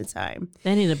were at the time.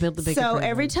 They need to build the bigger prison.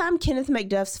 Every time Kenneth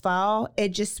McDuff's file, it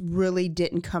just really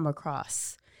didn't come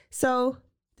across. So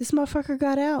this motherfucker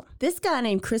got out. This guy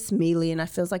named Chris Mealy, and I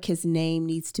feels like his name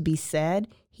needs to be said.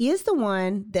 He is the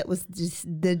one that was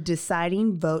the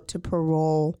deciding vote to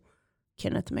parole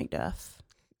Kenneth McDuff.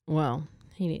 Well,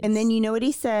 he needs. And then you know what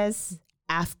he says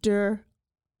after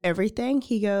everything?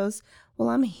 He goes, well,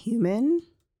 I'm human.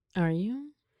 Are you?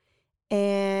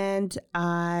 And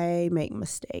I make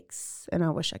mistakes. And I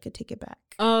wish I could take it back.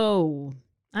 Oh,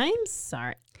 I'm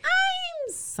sorry.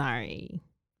 I'm sorry.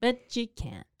 But you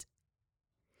can't.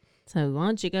 So why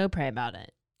don't you go pray about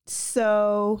it?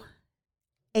 So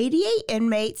 88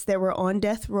 inmates that were on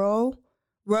death row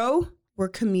were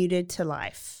commuted to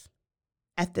life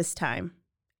at this time.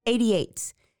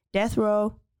 88. Death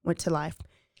row went to life.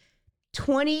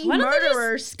 20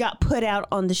 murderers got put out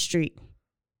on the street.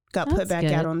 Got put back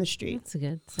out on the street. That's a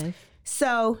good safe.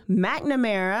 So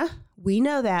McNamara, we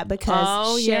know that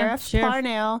because Sheriff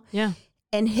Parnell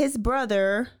and his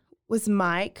brother was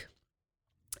Mike.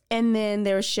 And then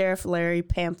there was Sheriff Larry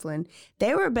Pamphlet.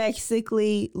 They were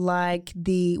basically like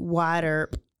the White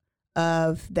Earp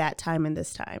of that time and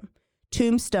this time.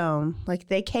 Tombstone. Like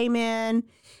they came in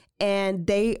and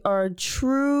they are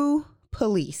true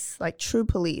police, like true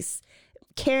police.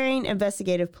 Caring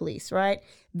investigative police, right?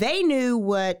 They knew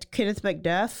what Kenneth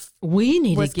McDuff we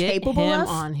need was to get capable him of.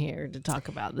 on here to talk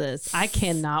about this. I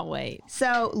cannot wait.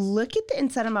 So look at the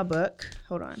inside of my book.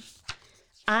 Hold on.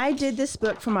 I did this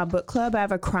book for my book club. I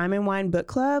have a crime and wine book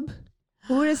club.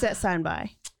 Who is that signed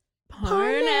by?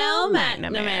 Parnell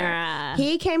McNamara.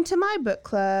 He came to my book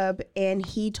club and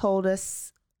he told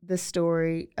us the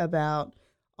story about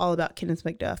all about Kenneth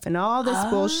McDuff and all this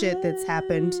bullshit that's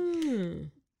happened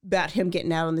about him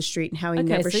getting out on the street and how he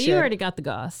never should. You already got the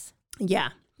goss. Yeah.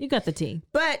 You got the tea.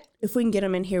 But if we can get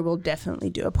him in here, we'll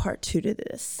definitely do a part 2 to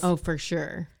this. Oh, for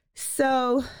sure.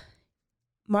 So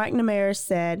McNamara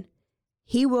said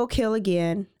he will kill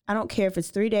again. I don't care if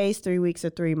it's 3 days, 3 weeks, or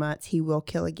 3 months. He will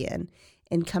kill again.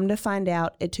 And come to find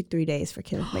out, it took 3 days for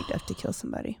Kenneth McDuff to kill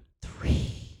somebody.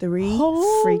 3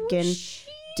 freaking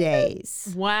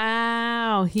days.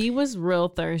 Wow. He was real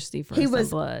thirsty for some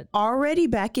blood. Already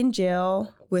back in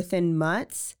jail within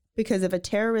months because of a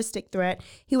terroristic threat.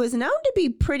 He was known to be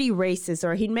pretty racist,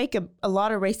 or he'd make a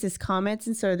lot of racist comments.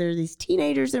 And so there are these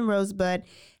teenagers in Rosebud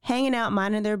hanging out,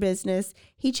 minding their business.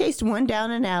 He chased one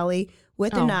down an alley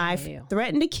with a knife,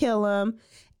 threatened to kill him,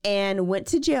 and went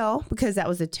to jail because that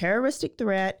was a terroristic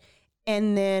threat.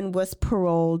 And then was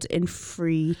paroled and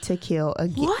free to kill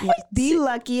again. What? The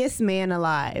luckiest man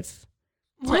alive.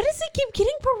 Why does he keep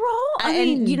getting parole?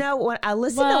 And you know what? I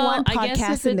listened to one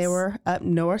podcast and they were up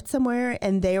north somewhere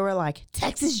and they were like,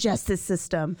 Texas justice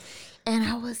system. And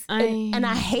I was, and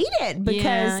I hate it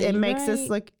because it makes us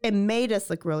look, it made us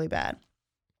look really bad.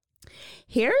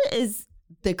 Here is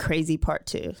the crazy part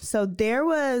too. So there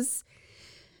was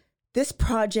this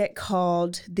project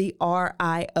called the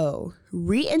RIO,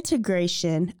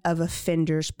 Reintegration of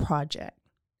Offenders Project.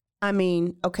 I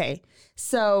mean, okay,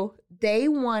 so they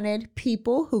wanted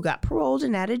people who got paroled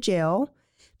and out of jail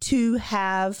to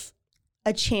have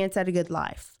a chance at a good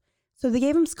life. So they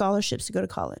gave them scholarships to go to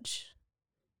college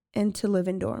and to live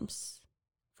in dorms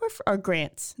or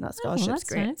grants, not scholarships,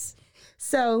 grants. Nice.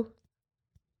 So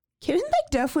Kenneth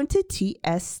McDuff went to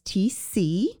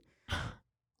TSTC,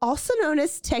 also known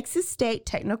as Texas State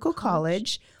Technical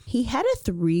College. He had a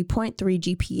 3.3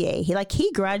 GPA.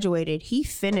 He graduated. He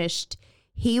finished.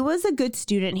 He was a good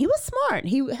student. He was smart.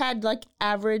 He had like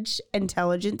average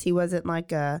intelligence. He wasn't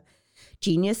like a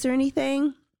genius or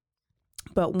anything.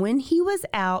 But when he was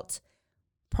out,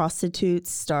 prostitutes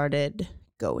started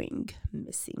going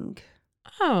missing.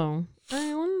 Oh,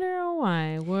 I wonder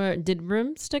why. Did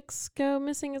broomsticks go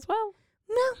missing as well?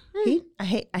 No,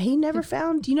 he never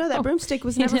found. You know that broomstick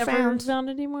was never found. He never found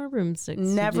any more broomsticks.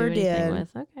 Never to do anything did.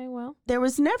 With. Okay, well, there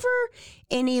was never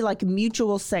any like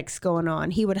mutual sex going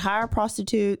on. He would hire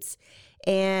prostitutes,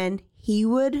 and he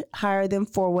would hire them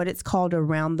for what it's called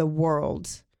around the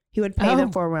world. He would pay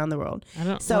them for around the world. I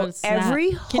don't. So what's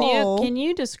every that? hole. Can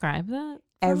you describe that?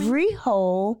 Every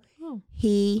hole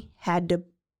he had to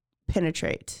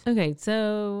penetrate. Okay,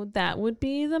 so that would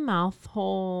be the mouth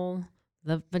hole,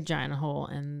 the vagina hole,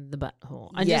 and the butt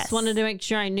hole. I just wanted to make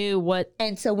sure I knew what.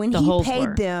 And so when he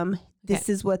paid them, this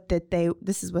is what they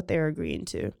were agreeing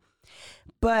to.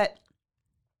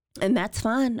 And that's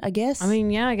fine, I guess. I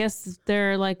mean, yeah, I guess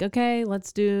they're like, okay,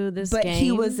 let's do this. But game.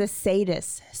 he was a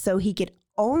sadist, so he could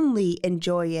only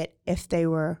enjoy it if they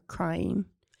were crying.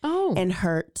 And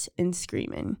hurt and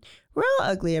screaming. Real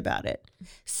ugly about it.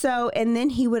 So, and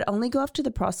then he would only go after the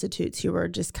prostitutes who were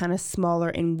just kind of smaller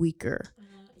and weaker.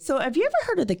 So, have you ever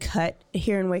heard of the Cut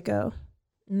here in Waco?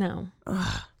 No.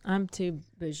 Ugh. I'm too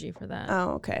bougie for that. Oh,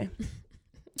 okay.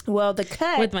 Well, the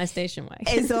cut with my station wagon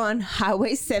is on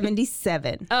Highway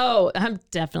 77. Oh, I'm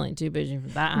definitely too busy for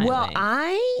that highway. Well,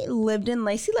 I lived in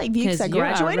Lacey Lakeview because I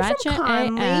graduated from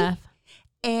Conley. AF.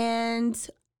 And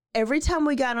every time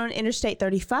we got on Interstate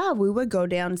 35, we would go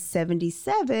down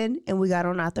 77 and we got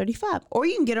on I-35. Or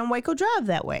you can get on Waco Drive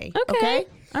that way. Okay.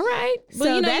 All right. Well,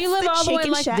 So you that's live the all the way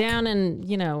Chicken like Shack. down and,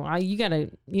 you got to,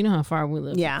 how far we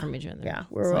live from each other. Yeah,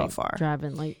 we're It's real like far.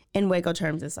 Driving like, In Waco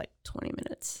terms, it's like 20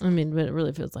 minutes. I mean, but it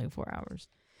really feels like 4 hours.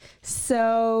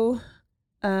 So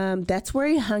that's where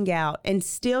he hung out. And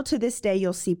still to this day,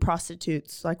 you'll see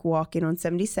prostitutes like walking on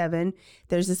 77.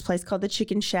 There's this place called the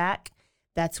Chicken Shack.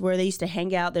 That's where they used to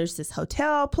hang out. There's this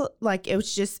hotel.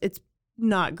 It's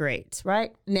not great,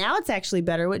 right? Now it's actually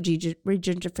better with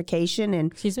regentrification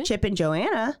and Chip and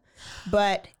Joanna.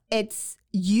 But it's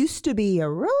used to be a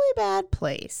really bad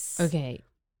place. Okay.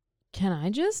 Can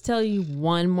I just tell you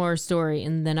one more story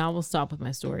and then I will stop with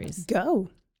my stories? Go.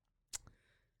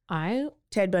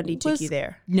 Ted Bundy took you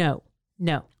there. No.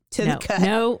 The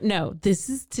cut. No. This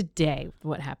is today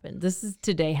what happened.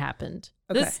 Today happened.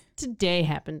 Okay. This today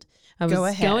happened. I was Go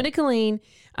ahead. going to Killeen.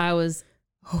 I was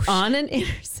on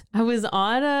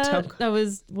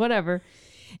whatever.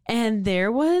 And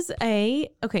there was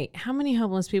how many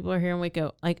homeless people are here in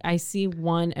Waco? Like I see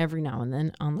one every now and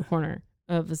then on the corner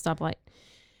of a stoplight.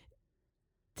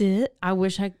 I'm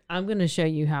going to show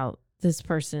you how this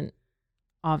person,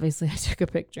 obviously I took a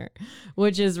picture,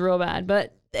 which is real bad,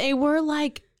 but they were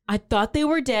like, I thought they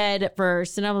were dead at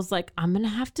first. And I was like, I'm going to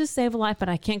have to save a life, but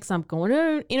I can't because I'm going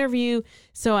to an interview.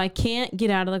 So I can't get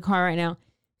out of the car right now.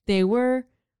 They were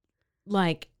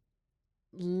like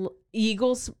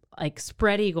eagles, like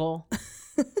spread eagle.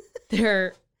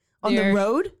 They're on the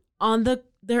road?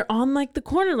 They're on like the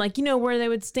corner, like, where they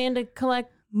would stand to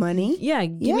collect money. Yeah.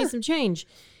 Give me some change.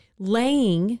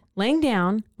 Laying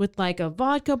down with like a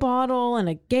vodka bottle and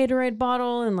a Gatorade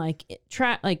bottle and like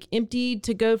emptied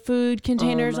to go food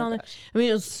containers on it. I mean,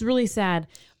 it was really sad,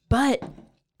 but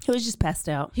he was just passed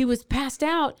out. He was passed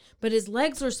out, but his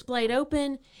legs were splayed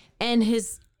open and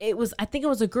I think it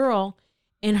was a girl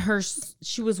and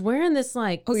she was wearing this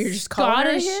like, you're just calling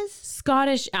her his?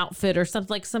 Scottish outfit or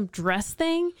something, like some dress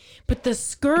thing, but the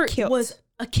skirt was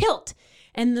a kilt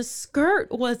and the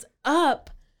skirt was up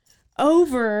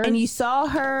over, and you saw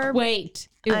her it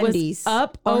was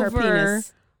up over her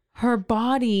penis. Her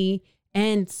body,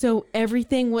 and so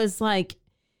everything was like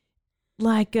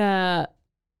it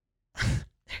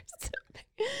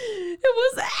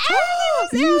was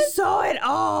you saw it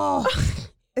all.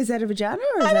 Is that a vagina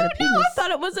or is that a penis? I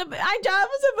thought it was a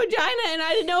vagina and I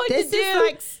didn't know what to do. This is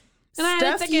like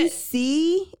stuff you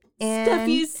see in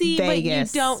Vegas. But you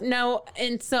don't know.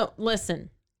 And so listen,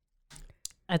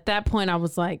 at that point I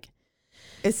was like,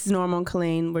 it's normal and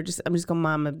clean. I'm just gonna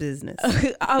mind my business.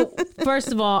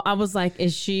 First of all, I was like,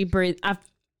 is she breathing? I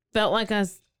felt like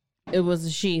it was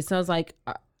a she. So I was like,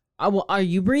 are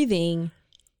you breathing?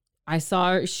 I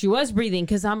saw her. She was breathing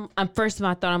because I'm first of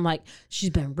all, I thought I'm like, she's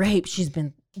been raped. She's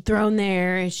been thrown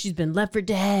there and she's been left for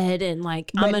dead. And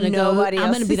like, I'm going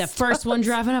to be the first one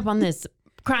driving up on this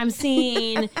crime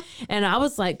scene. And I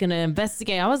was like, going to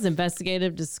investigate. I was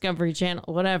investigative Discovery Channel,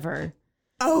 whatever.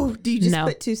 Oh, do you just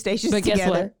put two stations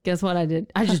together? Guess what I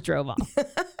did? I just drove off.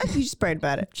 You just prayed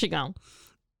about it. She gone.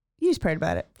 You just prayed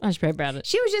about it. I just prayed about it.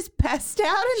 She was just passed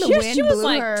out in the wind. She was blew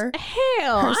like, her.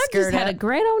 hell, I just had a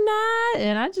great old night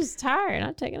and I'm just tired.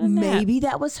 I'm taking a nap. Maybe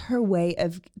that was her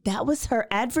that was her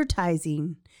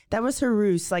advertising. That was her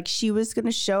ruse. Like she was going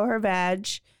to show her vag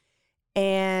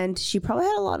and she probably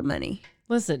had a lot of money.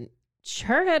 Listen,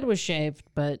 her head was shaved,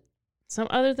 but some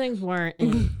other things weren't.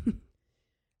 And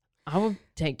I would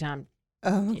take time.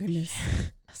 Oh my goodness.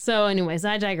 So anyways,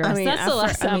 I digress. That's the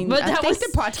last time. But I think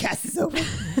the podcast is over.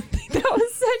 That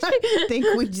was such I think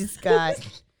we just got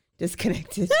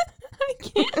disconnected. I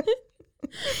can't.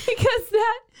 Because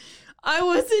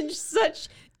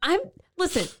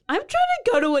listen, I'm trying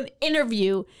to go to an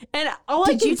interview and all I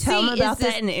can see is Did you tell them about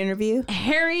that in the interview?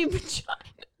 Hairy vagina.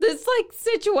 This like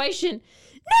situation.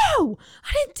 No,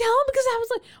 I didn't tell him because I was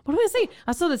like, what do I say?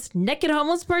 I saw this naked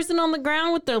homeless person on the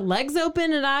ground with their legs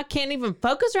open and I can't even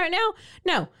focus right now.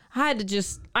 No, I had to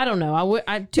just, I don't know.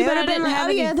 Too bad I didn't have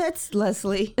any. Yeah, that's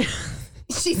Leslie.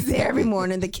 She's there every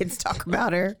morning. The kids talk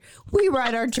about her. We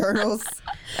write our journals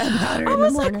about her. I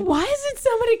was like, why isn't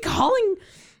somebody calling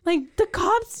like the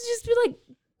cops to just be like,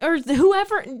 or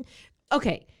whoever?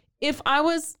 Okay, if I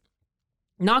was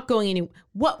not going anywhere,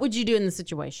 what would you do in the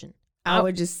situation? I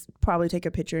would just probably take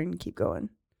a picture and keep going.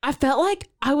 I felt like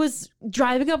I was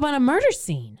driving up on a murder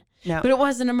scene. No. But it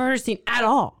wasn't a murder scene at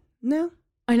all. No.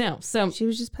 I know. So She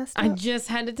was just passed I out. just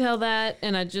had to tell that,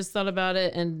 and I just thought about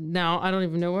it, and now I don't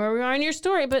even know where we are in your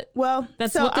story, but Well,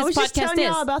 that's so what I this was just podcast telling is.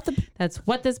 y'all about the. That's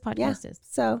what this podcast is.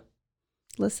 So,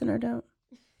 listen or don't.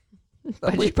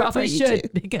 But we you probably prefer you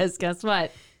should, because guess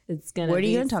what? It's gonna. What are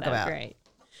you going gonna to talk about? Great.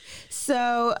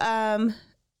 So,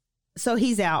 so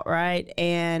he's out, right?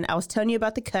 And I was telling you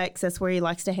about the cut 'cause that's where he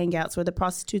likes to hang out. It's where the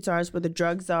prostitutes are. It's where the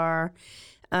drugs are.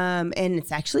 And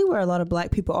it's actually where a lot of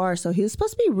black people are. So he was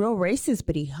supposed to be real racist,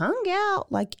 but he hung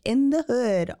out like in the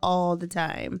hood all the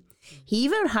time. He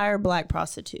even hired black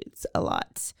prostitutes a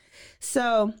lot.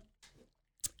 So,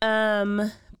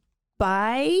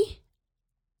 by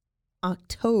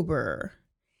October,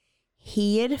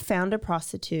 he had found a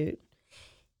prostitute,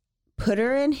 put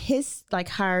her in his, like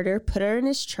hired her, put her in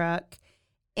his truck,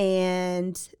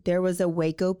 and there was a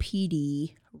Waco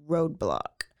PD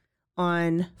roadblock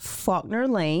on Faulkner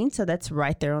Lane. So that's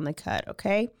right there on the cut,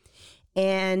 okay?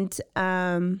 And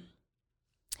the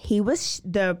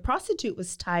prostitute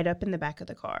was tied up in the back of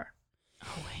the car.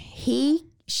 Oh, wait.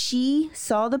 She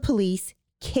saw the police,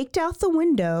 kicked out the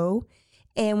window,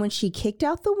 and when she kicked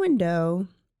out the window,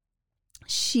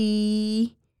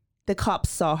 the cops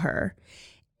saw her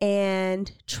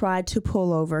and tried to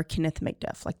pull over Kenneth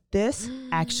McDuff. Like, this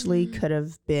actually could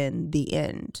have been the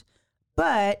end.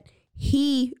 But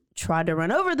he tried to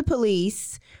run over the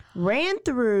police, ran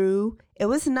through, it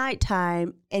was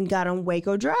nighttime, and got on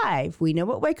Waco Drive. We know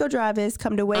what Waco Drive is.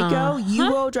 Come to Waco, you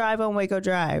will drive on Waco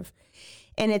Drive.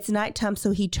 And it's nighttime,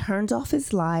 so he turns off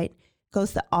his light,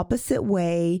 goes the opposite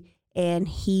way, and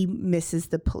he misses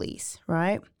the police,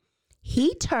 right?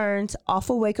 He turns off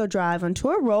of Waco Drive onto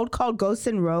a road called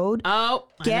Golson Road. Oh,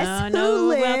 guess I who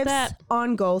know about lives that.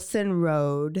 on Golson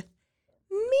Road?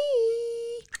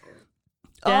 Me.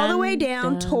 All the way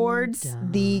down towards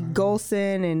the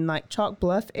Golson and like Chalk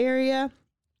Bluff area.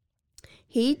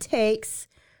 He takes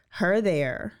her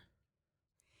there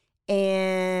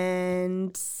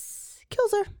and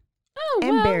kills her. Oh,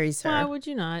 and well, buries her. Why would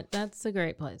you not? That's a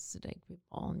great place to take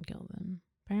people and kill them,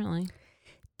 apparently.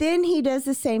 Then he does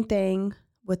the same thing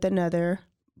with another.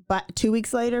 But 2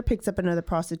 weeks later, picks up another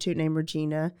prostitute named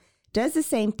Regina. Does the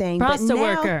same thing. Prostitute but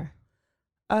now, worker.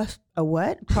 A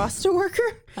what? Prostitute worker?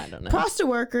 I don't know. Prostitute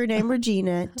worker named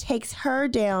Regina takes her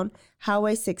down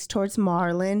Highway 6 towards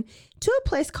Marlin to a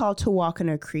place called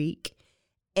Tawakona Creek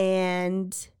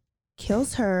and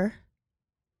kills her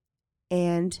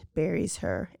and buries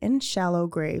her in shallow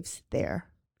graves there.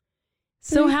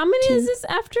 So how many Two. is this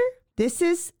after? This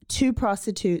is 2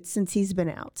 prostitutes since he's been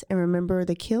out. And remember,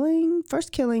 the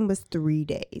first killing was 3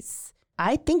 days.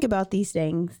 I think about these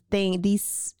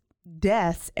these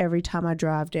deaths every time I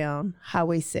drive down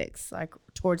Highway 6, like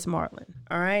towards Marlin.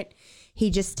 All right.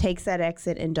 He just takes that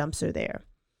exit and dumps her there.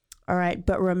 All right.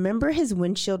 But remember, his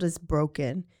windshield is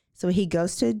broken. So he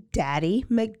goes to Daddy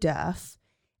McDuff,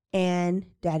 and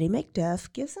Daddy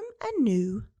McDuff gives him a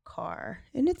new car,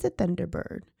 and it's a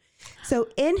Thunderbird. So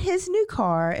in his new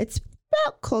car, it's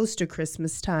about close to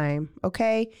Christmas time,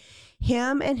 okay?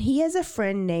 He has a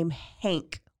friend named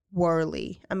Hank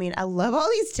Worley. I mean, I love all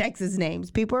these Texas names.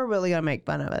 People are really going to make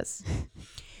fun of us.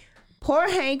 Poor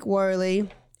Hank Worley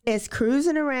is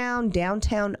cruising around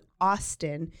downtown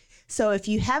Austin. So if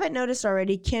you haven't noticed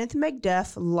already, Kenneth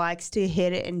McDuff likes to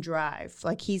hit it and drive.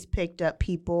 Like, he's picked up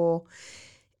people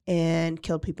and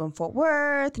killed people in Fort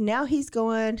Worth. Now he's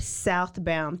going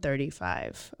southbound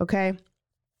 35, okay?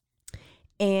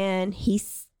 And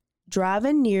he's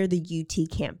driving near the UT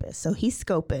campus. So he's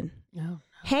scoping. No.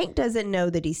 Hank doesn't know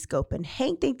that he's scoping.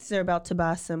 Hank thinks they're about to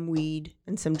buy some weed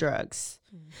and some drugs.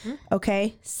 Mm-hmm.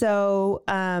 Okay? So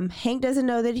Hank doesn't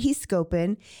know that he's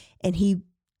scoping, and he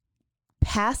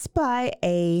passed by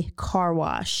a car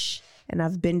wash. And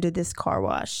I've been to this car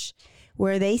wash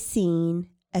where they seen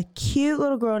a cute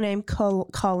little girl named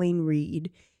Colleen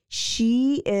Reed.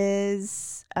 She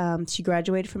is, she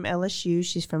graduated from LSU.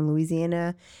 She's from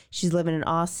Louisiana. She's living in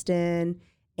Austin,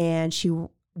 and she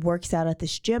works out at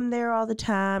this gym there all the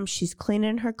time. She's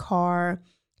cleaning her car.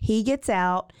 He gets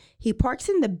out. He parks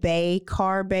in the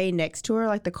car bay next to her,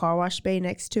 like the car wash bay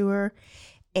next to her,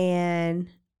 and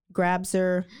grabs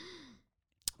her,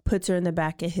 puts her in the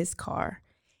back of his car,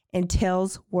 and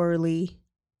tells Worley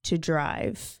to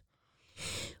drive.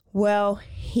 Well,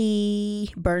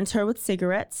 he burns her with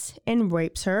cigarettes and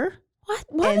rapes her. What?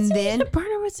 Why does he need to burn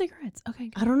her with cigarettes?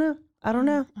 Okay. I don't know.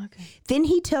 Okay. Then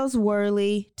he tells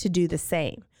Worley to do the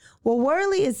same. Well,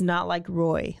 Worley is not like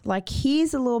Roy. Like,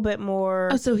 he's a little bit more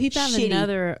Oh, so he found shitty.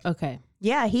 another. Okay.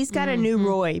 Yeah, he's got a new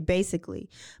Roy, basically.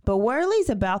 But Worley's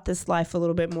about this life a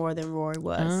little bit more than Roy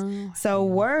was. Oh, So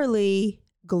Worley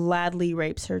gladly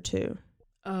rapes her too.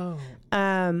 Oh.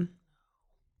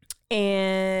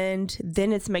 And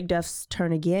then it's McDuff's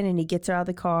turn again, and he gets her out of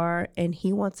the car, and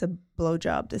he wants a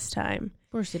blowjob this time.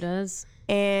 Of course he does.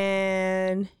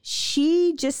 And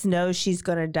she just knows she's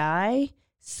going to die.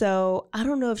 So I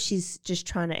don't know if she's just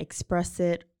trying to express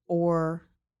it or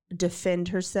defend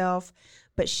herself,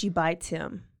 but she bites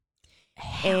him.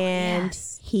 And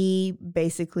he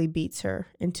basically beats her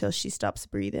until she stops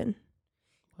breathing.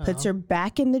 Puts her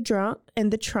back in the trunk,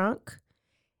 and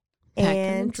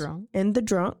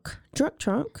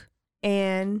trunk,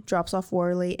 and drops off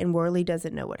Worley, and Worley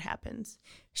doesn't know what happens.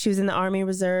 She was in the Army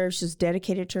Reserve. She was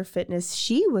dedicated to her fitness.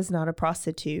 She was not a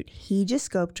prostitute. He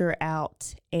just scoped her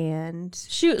out and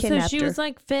kidnapped she her. was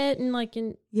like fit and like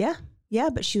in. Yeah,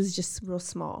 but she was just real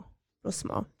small.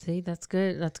 See, that's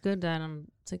good. That's good that I'm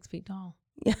 6 feet tall.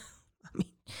 Yeah,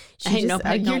 I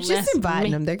mean, you're just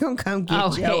inviting them. They're gonna come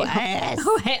get your ass.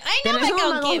 Oh, hey, I know they're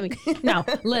gonna get me. No,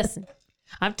 listen.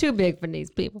 I'm too big for these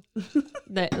people.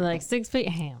 That like 6 feet.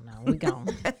 Hell no, we gone.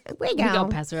 We gonna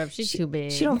pass her up. She's too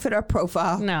big. She don't fit our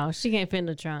profile. No, she can't fit in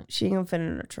the trunk. She ain't gonna fit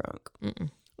in the trunk. Mm-mm.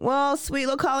 Well, sweet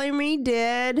little Colleen Reed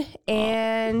did,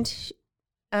 and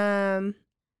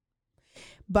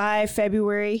by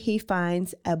February he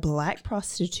finds a black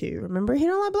prostitute. Remember, he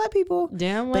don't like black people.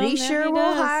 Damn well, but he sure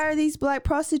will hire these black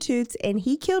prostitutes, and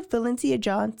he killed Valencia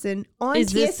Johnson on TSTC.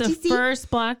 Is this the first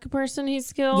black person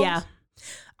he's killed? Yeah.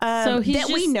 So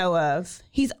that we know of.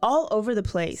 He's all over the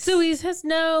place. So he has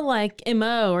no like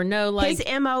MO or no like. His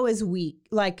MO is weak,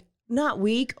 like not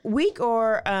weak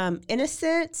or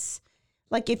innocence.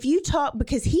 Like if you talk,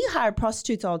 because he hired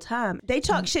prostitutes all the time. They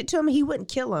talk shit to him, he wouldn't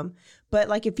kill them. But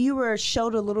like if you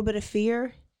showed a little bit of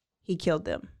fear, he killed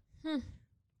them.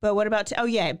 But what about?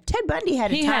 Ted Bundy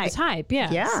had a type. He had a type,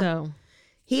 yeah. So.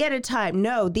 He had a type.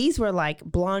 No, these were like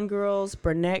blonde girls,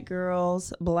 brunette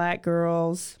girls, black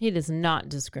girls. He does not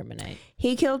discriminate.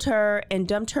 He killed her and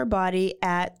dumped her body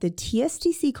at the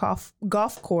TSTC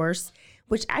golf course,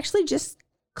 which actually just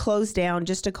closed down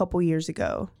just a couple years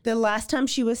ago. The last time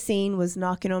she was seen was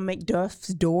knocking on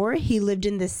McDuff's door. He lived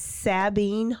in the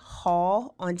Sabine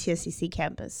Hall on TSTC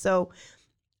campus. So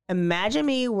imagine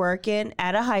me working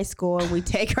at a high school and we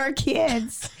take our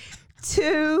kids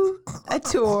to a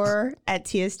tour at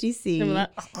TSTC,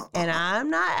 and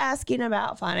I'm not asking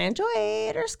about financial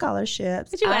aid or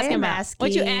scholarships. What you asking about?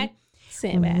 What you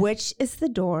asking about? Which is the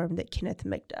dorm that Kenneth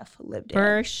McDuff lived in?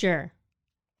 For sure.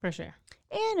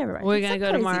 And everybody. We're gonna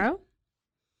go tomorrow.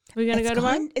 We're gonna go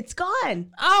tomorrow. It's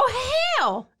gone. Oh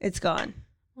hell! It's gone.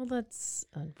 Well, that's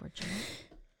unfortunate.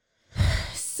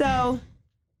 So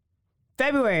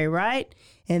February, right?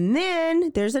 And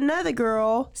then there's another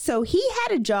girl. So he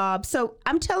had a job. So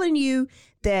I'm telling you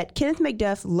that Kenneth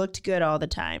McDuff looked good all the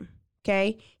time.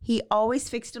 Okay. He always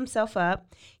fixed himself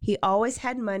up. He always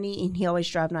had money and he always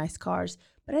drove nice cars.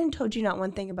 But I didn't told you not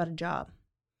one thing about a job.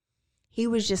 He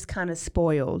was just kind of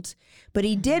spoiled. But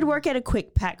he did work at a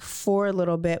Quick Pack for a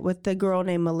little bit with the girl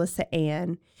named Melissa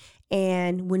Ann.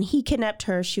 And when he kidnapped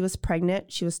her, she was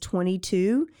pregnant. She was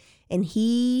 22. And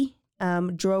he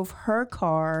drove her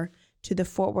car to the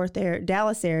Fort Worth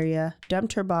Dallas area,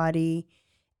 dumped her body,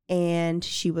 and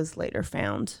she was later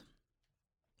found.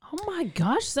 Oh my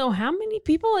gosh. So how many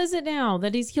people is it now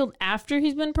that he's killed after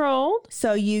he's been paroled?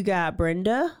 So you got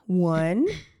Brenda, 1,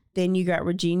 then you got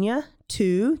Regina,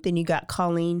 2, then you got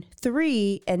Colleen,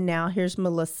 3, and now here's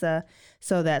Melissa.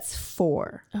 So that's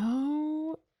 4.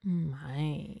 Oh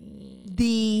my.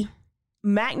 The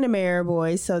McNamara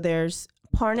boys, so there's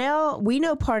Parnell. We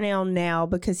know Parnell now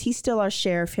because he's still our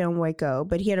sheriff here in Waco,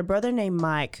 but he had a brother named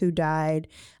Mike who died,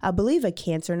 I believe, of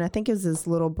cancer, and I think it was his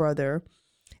little brother.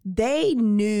 They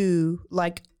knew,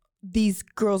 like, these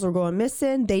girls were going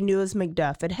missing. They knew it was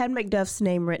McDuff. It had McDuff's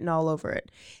name written all over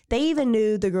it. They even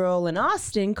knew the girl in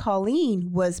Austin,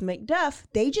 Colleen, was McDuff.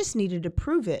 They just needed to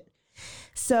prove it.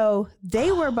 So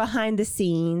they were behind the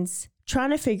scenes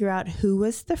trying to figure out who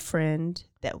was the friend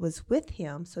that was with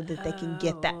him so that they can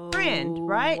get that friend,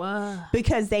 right? Wow.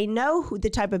 Because they know who the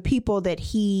type of people that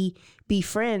he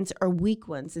befriends are weak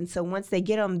ones. And so once they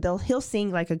get him, he'll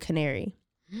sing like a canary.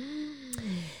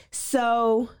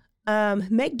 So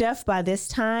McDuff, by this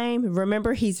time,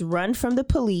 remember, he's run from the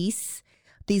police.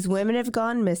 These women have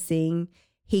gone missing.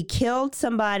 He killed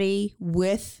somebody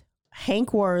with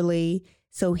Hank Worley.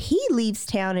 So he leaves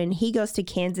town and he goes to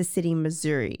Kansas City,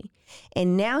 Missouri.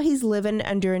 And now he's living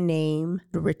under a name,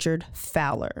 Richard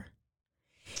Fowler.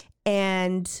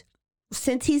 And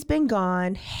since he's been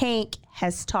gone, Hank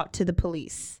has talked to the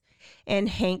police. And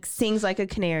Hank sings like a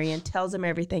canary and tells them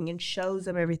everything and shows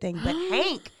them everything. But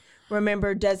Hank,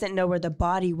 remember, doesn't know where the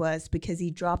body was because he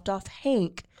dropped off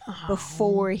Hank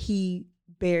before he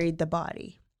buried the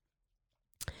body.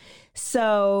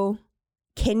 So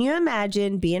can you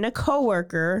imagine being a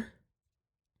coworker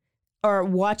or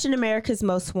watching America's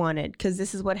Most Wanted? Because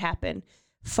this is what happened.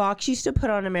 Fox used to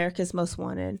put on America's Most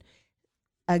Wanted.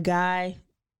 A guy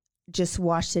just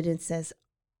watched it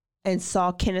and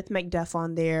saw Kenneth McDuff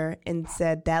on there and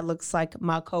said, that looks like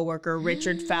my coworker,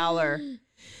 Richard Fowler.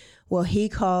 Well, he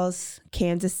calls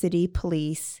Kansas City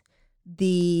police.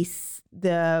 The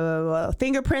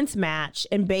fingerprints match,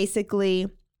 and basically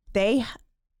they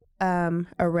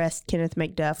arrest Kenneth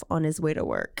McDuff on his way to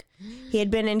work. He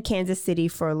had been in Kansas City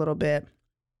for a little bit,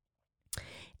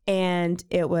 and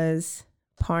it was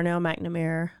Parnell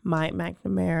McNamara, Mike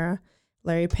McNamara,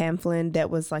 Larry Pamphlet, that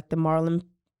was like the Marlin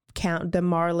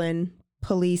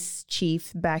police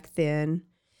chief back then,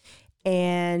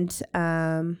 and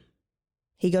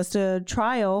he goes to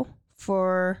trial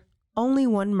for only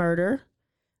one murder,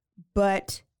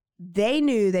 but they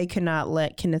knew they could not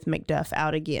let Kenneth McDuff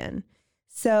out again.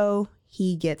 So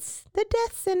he gets the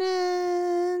death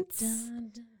sentence.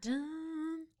 Dun, dun,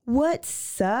 dun. What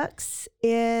sucks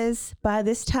is by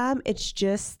this time, it's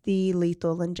just the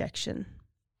lethal injection.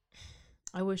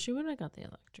 I wish you would have got the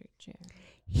electric chair.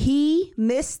 He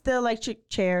missed the electric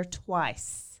chair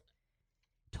twice.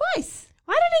 Why did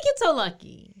he get so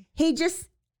lucky? He just,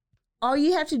 all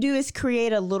you have to do is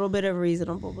create a little bit of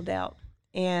reasonable doubt.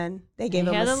 And they gave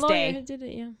him a stay. Lawyer who did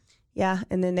it, yeah. Yeah,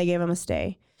 and then they gave him a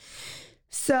stay.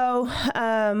 So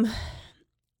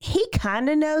he kind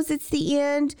of knows it's the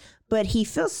end, but he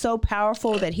feels so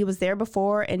powerful that he was there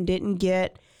before and didn't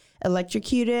get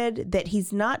electrocuted that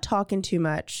he's not talking too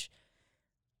much.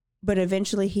 But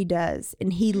eventually he does.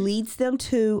 And he leads them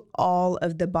to all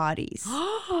of the bodies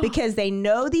because they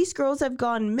know these girls have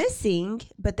gone missing,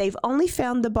 but they've only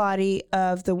found the body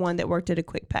of the one that worked at a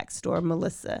quick pack store,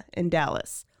 Melissa, in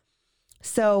Dallas.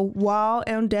 So while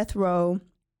on death row,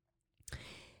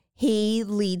 he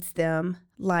leads them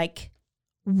like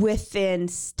within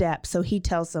steps. So he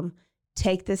tells them,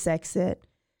 take this exit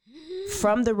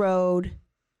from the road,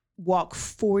 walk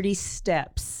 40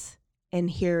 steps, and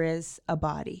here is a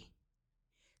body.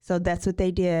 So that's what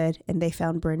they did, and they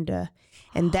found Brenda.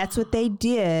 And that's what they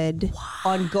did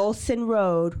on Golson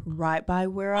Road, right by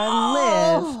where I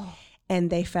live,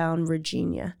 and they found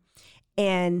Regina.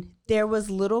 And there was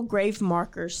little grave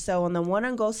markers. So on the one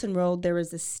on Golson Road, there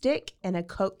was a stick and a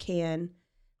Coke can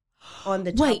on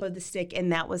the top of the stick,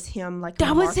 and that was him. Like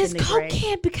that was his Coke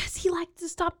can because he liked to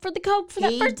stop for the Coke for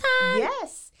that first time.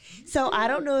 Yes. So I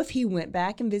don't know if he went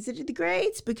back and visited the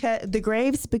graves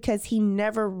because he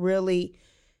never really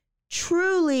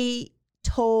truly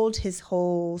told his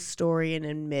whole story and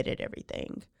admitted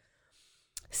everything.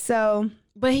 So,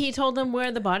 but he told them where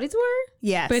the bodies were?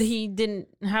 Yes. But he didn't.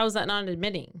 How is that not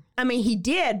admitting? I mean, he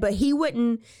did, but he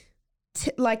wouldn't.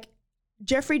 Like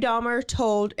Jeffrey Dahmer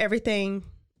told everything.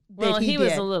 Well, he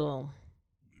was did. a little.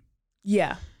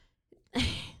 Yeah.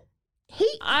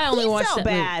 I only watched felt that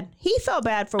bad. movie. He felt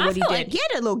bad for what he did. He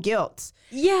had a little guilt.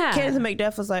 Yeah. Kenneth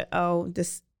McDuff was like, "Oh,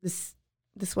 this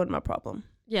wasn't my problem."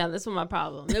 Yeah, this was my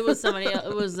problem. It was somebody else.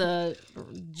 It was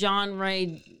John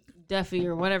Ray Duffy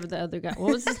or whatever the other guy.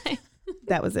 What was his name?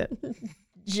 That was it.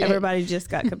 Everybody just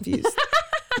got confused.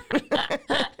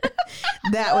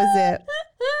 That was it.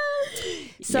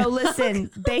 So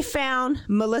listen, they found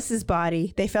Melissa's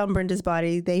body. They found Brenda's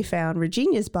body. They found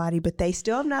Regina's body, but they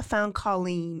still have not found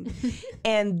Colleen.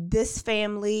 And this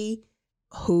family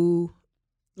who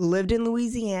lived in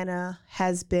Louisiana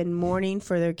has been mourning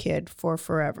for their kid for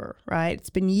forever, right? It's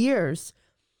been years.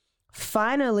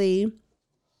 Finally,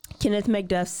 Kenneth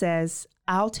McDuff says,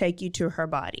 I'll take you to her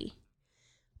body,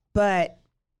 but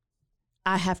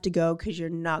I have to go because you're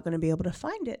not going to be able to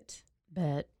find it.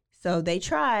 Bet. So they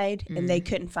tried and they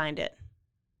couldn't find it.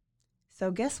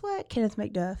 So guess what? Kenneth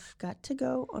McDuff got to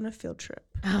go on a field trip.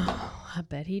 Oh, I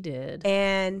bet he did.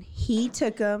 And he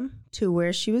took them to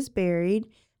where she was buried.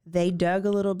 They dug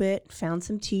a little bit, found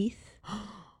some teeth.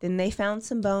 Then they found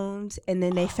some bones, and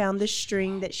then they found the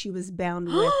string that she was bound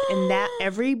with. And that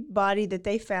every body that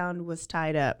they found was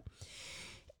tied up.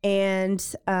 And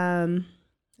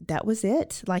that was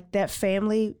it. Like, that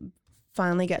family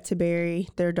finally got to bury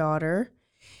their daughter.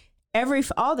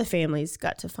 All the families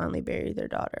got to finally bury their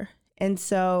daughter. And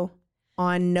so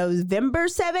on November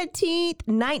 17th,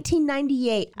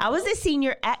 1998, I was a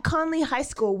senior at Conley High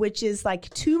School, which is like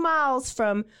 2 miles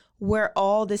from where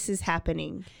all this is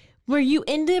happening. Were you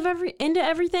into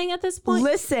everything at this point?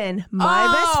 Listen,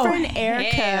 my best friend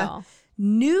Erica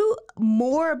knew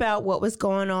more about what was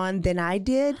going on than I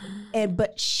did.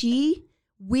 But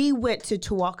we went to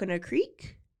Tawakona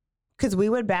Creek because we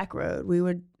would back road. We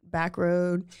would back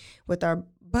road with our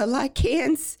Bud Light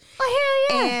cans. Oh,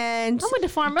 hell yeah. And I went to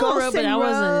Farm Mill Road, but I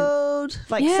wasn't. episode.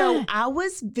 Like, so I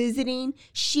was visiting.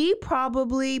 She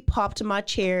probably popped my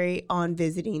cherry on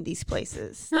visiting these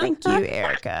places. Thank you,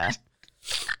 Erica.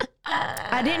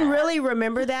 I didn't really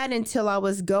remember that until I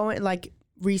was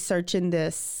researching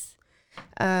this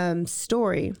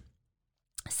story.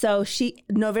 So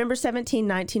November 17,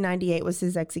 1998 was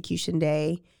his execution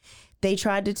day. They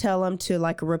tried to tell him to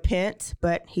repent,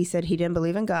 but he said he didn't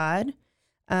believe in God.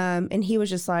 And he was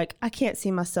just like, I can't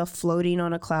see myself floating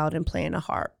on a cloud and playing a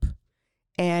harp.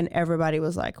 And everybody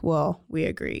was like, well, we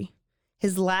agree.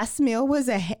 His last meal was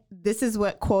this is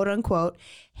what, quote unquote,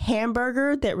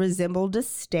 hamburger that resembled a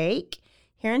steak.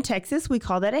 Here in Texas, we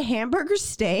call that a hamburger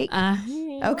steak.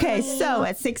 Okay, so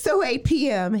at 6:08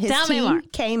 p.m., his team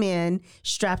came in,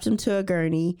 strapped him to a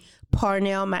gurney.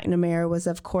 Parnell McNamara was,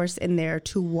 of course, in there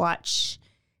to watch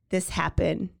this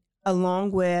happen,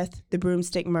 along with the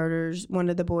broomstick murders, one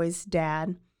of the boys'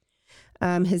 dad.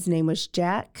 His name was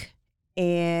Jack.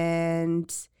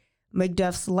 And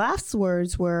McDuff's last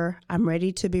words were, I'm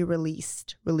ready to be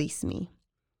released. Release me.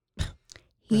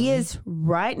 He is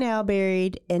right now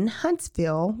buried in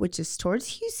Huntsville, which is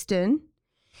towards Houston.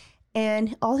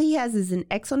 And all he has is an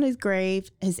X on his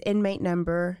grave, his inmate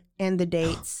number, and the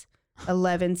dates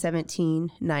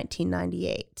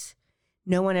 11/17/1998.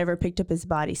 No one ever picked up his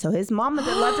body. So his mama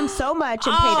that loved him so much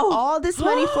and paid all this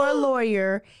money for a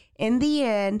lawyer, in the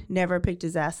end, never picked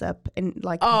his ass up and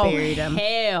buried him.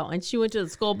 Hell. And she went to the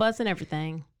school bus and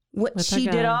everything. She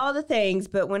did all the things,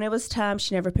 but when it was time,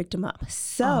 she never picked him up.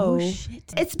 So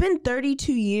it's been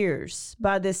 32 years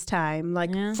by this time,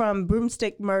 from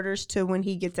broomstick murders to when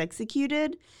he gets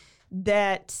executed,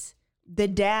 that the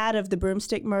dad of the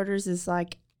broomstick murders is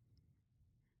like,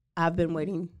 I've been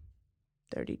waiting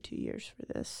 32 years for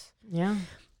this. Yeah.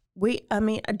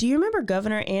 Do you remember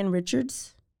Governor Ann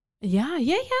Richards? Yeah.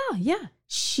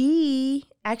 She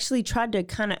actually tried to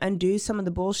kind of undo some of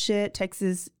the bullshit,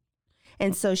 Texas.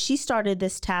 And so she started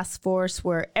this task force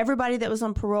where everybody that was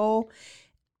on parole,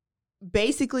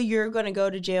 basically you're going to go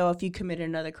to jail if you commit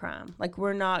another crime.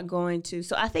 We're not going to.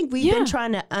 So I think we've been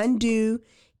trying to undo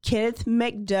Kenneth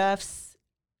McDuff's,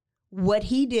 what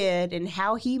he did and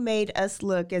how he made us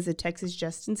look as a Texas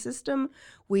justice system.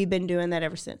 We've been doing that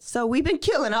ever since. So we've been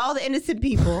killing all the innocent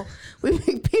people.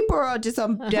 People are all just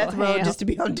on death row just to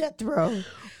be on death row.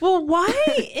 Well,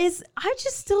 I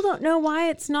just still don't know why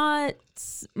it's not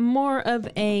more of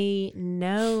a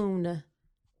known,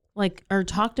 or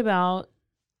talked about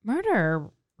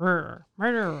murderer.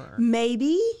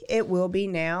 Maybe it will be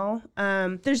now.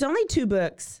 There's only 2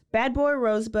 books, Bad Boy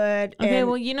Rosebud. Okay,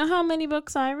 well, you know how many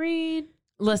books I read?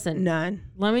 Listen. None.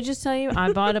 Let me just tell you,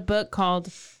 I bought a book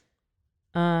called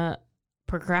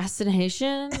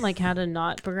Procrastination, how to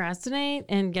not procrastinate.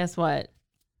 And guess what?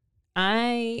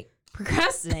 I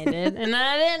procrastinated and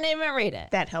I didn't even read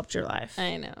it. That helped your life.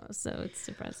 I know. So it's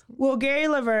depressing. Well, Gary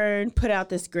Laverne put out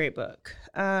this great book.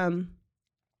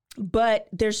 But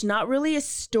there's not really a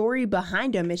story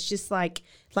behind them. It's just like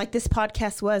this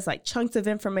podcast was, chunks of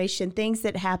information, things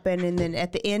that happen. And then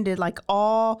at the end, it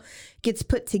all gets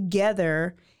put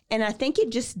together. And I think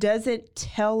it just doesn't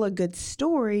tell a good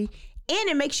story. And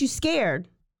it makes you scared.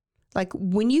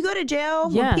 When you go to jail,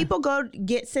 when people go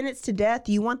get sentenced to death,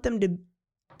 you want them to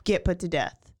get put to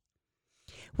death.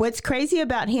 What's crazy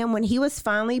about him, when he was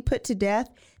finally put to death,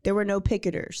 there were no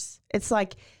picketers. It's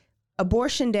like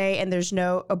abortion day and there's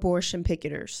no abortion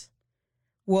picketers.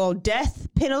 Well, death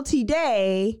penalty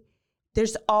day,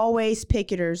 there's always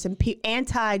picketers and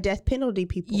anti-death penalty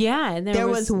people. Yeah. And there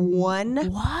was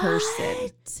one person.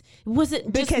 Was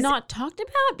it just not talked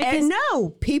about? Because no,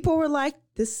 people were like,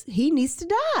 he needs to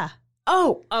die.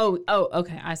 Oh,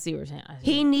 okay. I see what you're saying.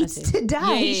 He needs to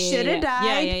die. He should have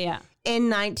died. Yeah. In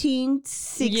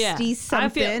 1960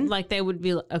 something. I feel like they would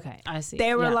be okay. I see.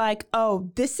 They were like,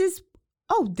 this is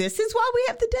why we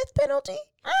have the death penalty.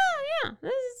 Oh yeah,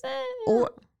 this is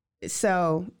it.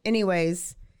 So,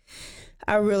 anyways,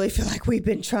 I really feel like we've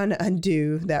been trying to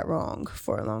undo that wrong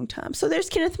for a long time. So there's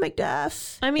Kenneth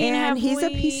McDuff. And he's a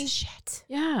piece of shit.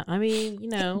 Yeah,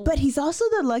 But he's also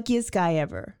the luckiest guy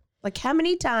ever. How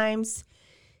many times?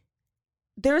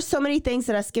 There are so many things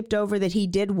that I skipped over that he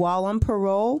did while on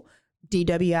parole.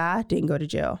 DWI, didn't go to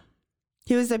jail.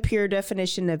 He was a pure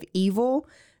definition of evil,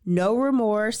 no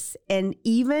remorse, and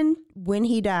even when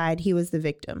he died, he was the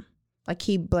victim.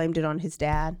 He blamed it on his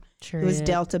dad. He was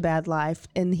dealt a bad life,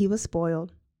 and he was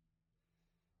spoiled.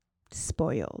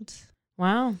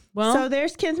 Wow. Well, so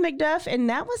there's Kenneth McDuff, and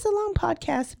that was a long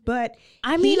podcast, but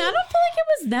I don't feel like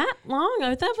it was that long.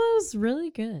 I thought it was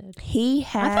really good.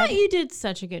 I thought you did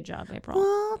such a good job, April.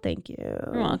 Well, thank you.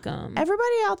 You're welcome.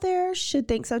 Everybody out there should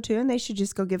think so too, and they should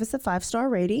just go give us a 5-star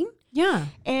rating. Yeah.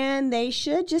 And they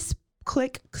should just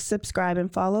click subscribe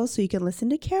and follow so you can listen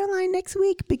to Caroline next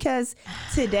week, because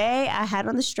today I had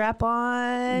on the strap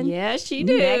on. Yes, she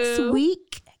do. Next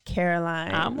week,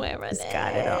 Caroline, I'm wearing it.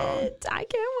 Got it on. I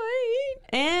can't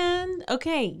wait. And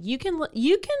okay, you can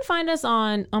find us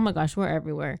on, oh my gosh, we're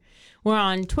everywhere. We're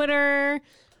on Twitter.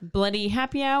 Bloody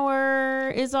Happy Hour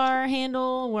is our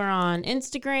handle. We're on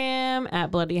Instagram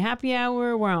at Bloody Happy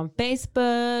Hour. We're on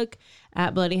Facebook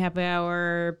at Bloody Happy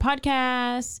Hour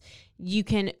Podcast.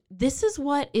 This is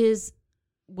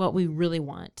what we really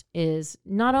want, is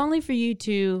not only for you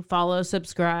to follow,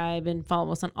 subscribe, and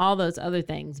follow us on all those other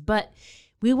things, but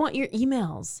we want your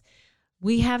emails.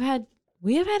 We have had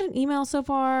an email so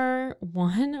far,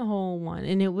 one whole one,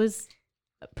 and it was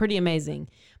pretty amazing.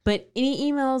 But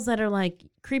any emails that are like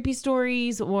creepy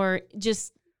stories or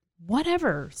just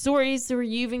whatever, stories where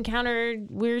you've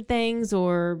encountered weird things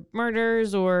or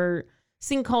murders or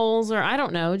sinkholes or I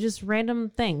don't know, just random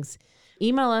things.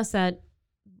 Email us at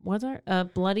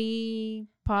bloody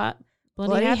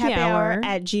happy hour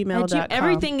at gmail.com.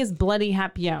 Everything is bloody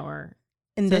happy hour.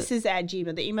 And so, this is at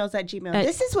Gmail. The email's at Gmail.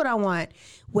 This is what I want.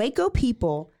 Waco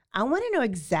people, I want to know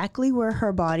exactly where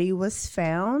her body was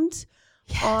found.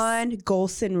 Yes. On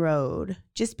Golson Road,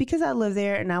 just because I live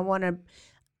there and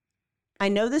I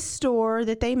know the store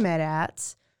that they met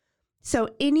at. So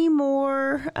any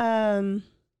more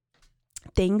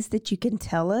things that you can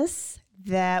tell us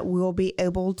that we'll be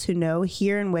able to know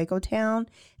here in Waco Town,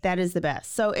 that is the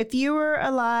best. So if you were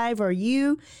alive or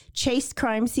you chased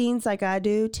crime scenes like I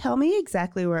do, tell me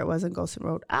exactly where it was on Golson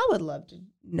Road. I would love to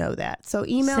know that. So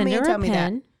email me and tell me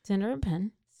that. Send her a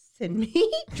pen. Send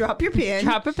me. Drop your pen.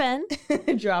 Drop a pen.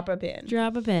 Drop a pen.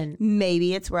 Drop a pen.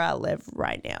 Maybe it's where I live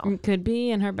right now. It could be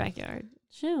in her backyard.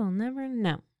 She'll never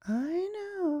know. I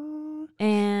know.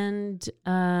 And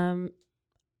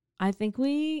I think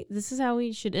this is how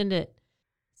we should end it.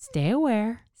 Stay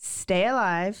aware. Stay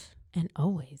alive. And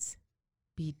always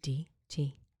be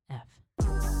DTF.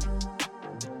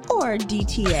 Or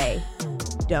DTA.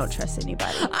 Don't trust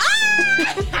anybody.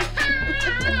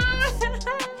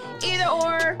 Either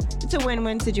or, it's a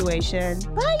win-win situation.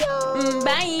 Bye, y'all.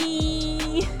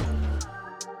 Bye.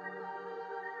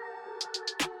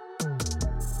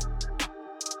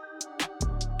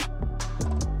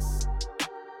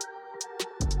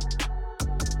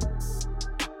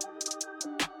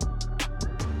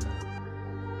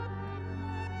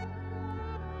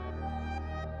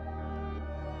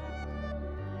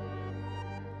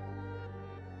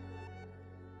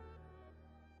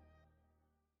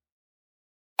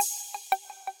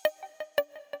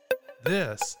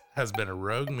 This has been a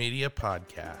Rogue Media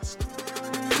podcast.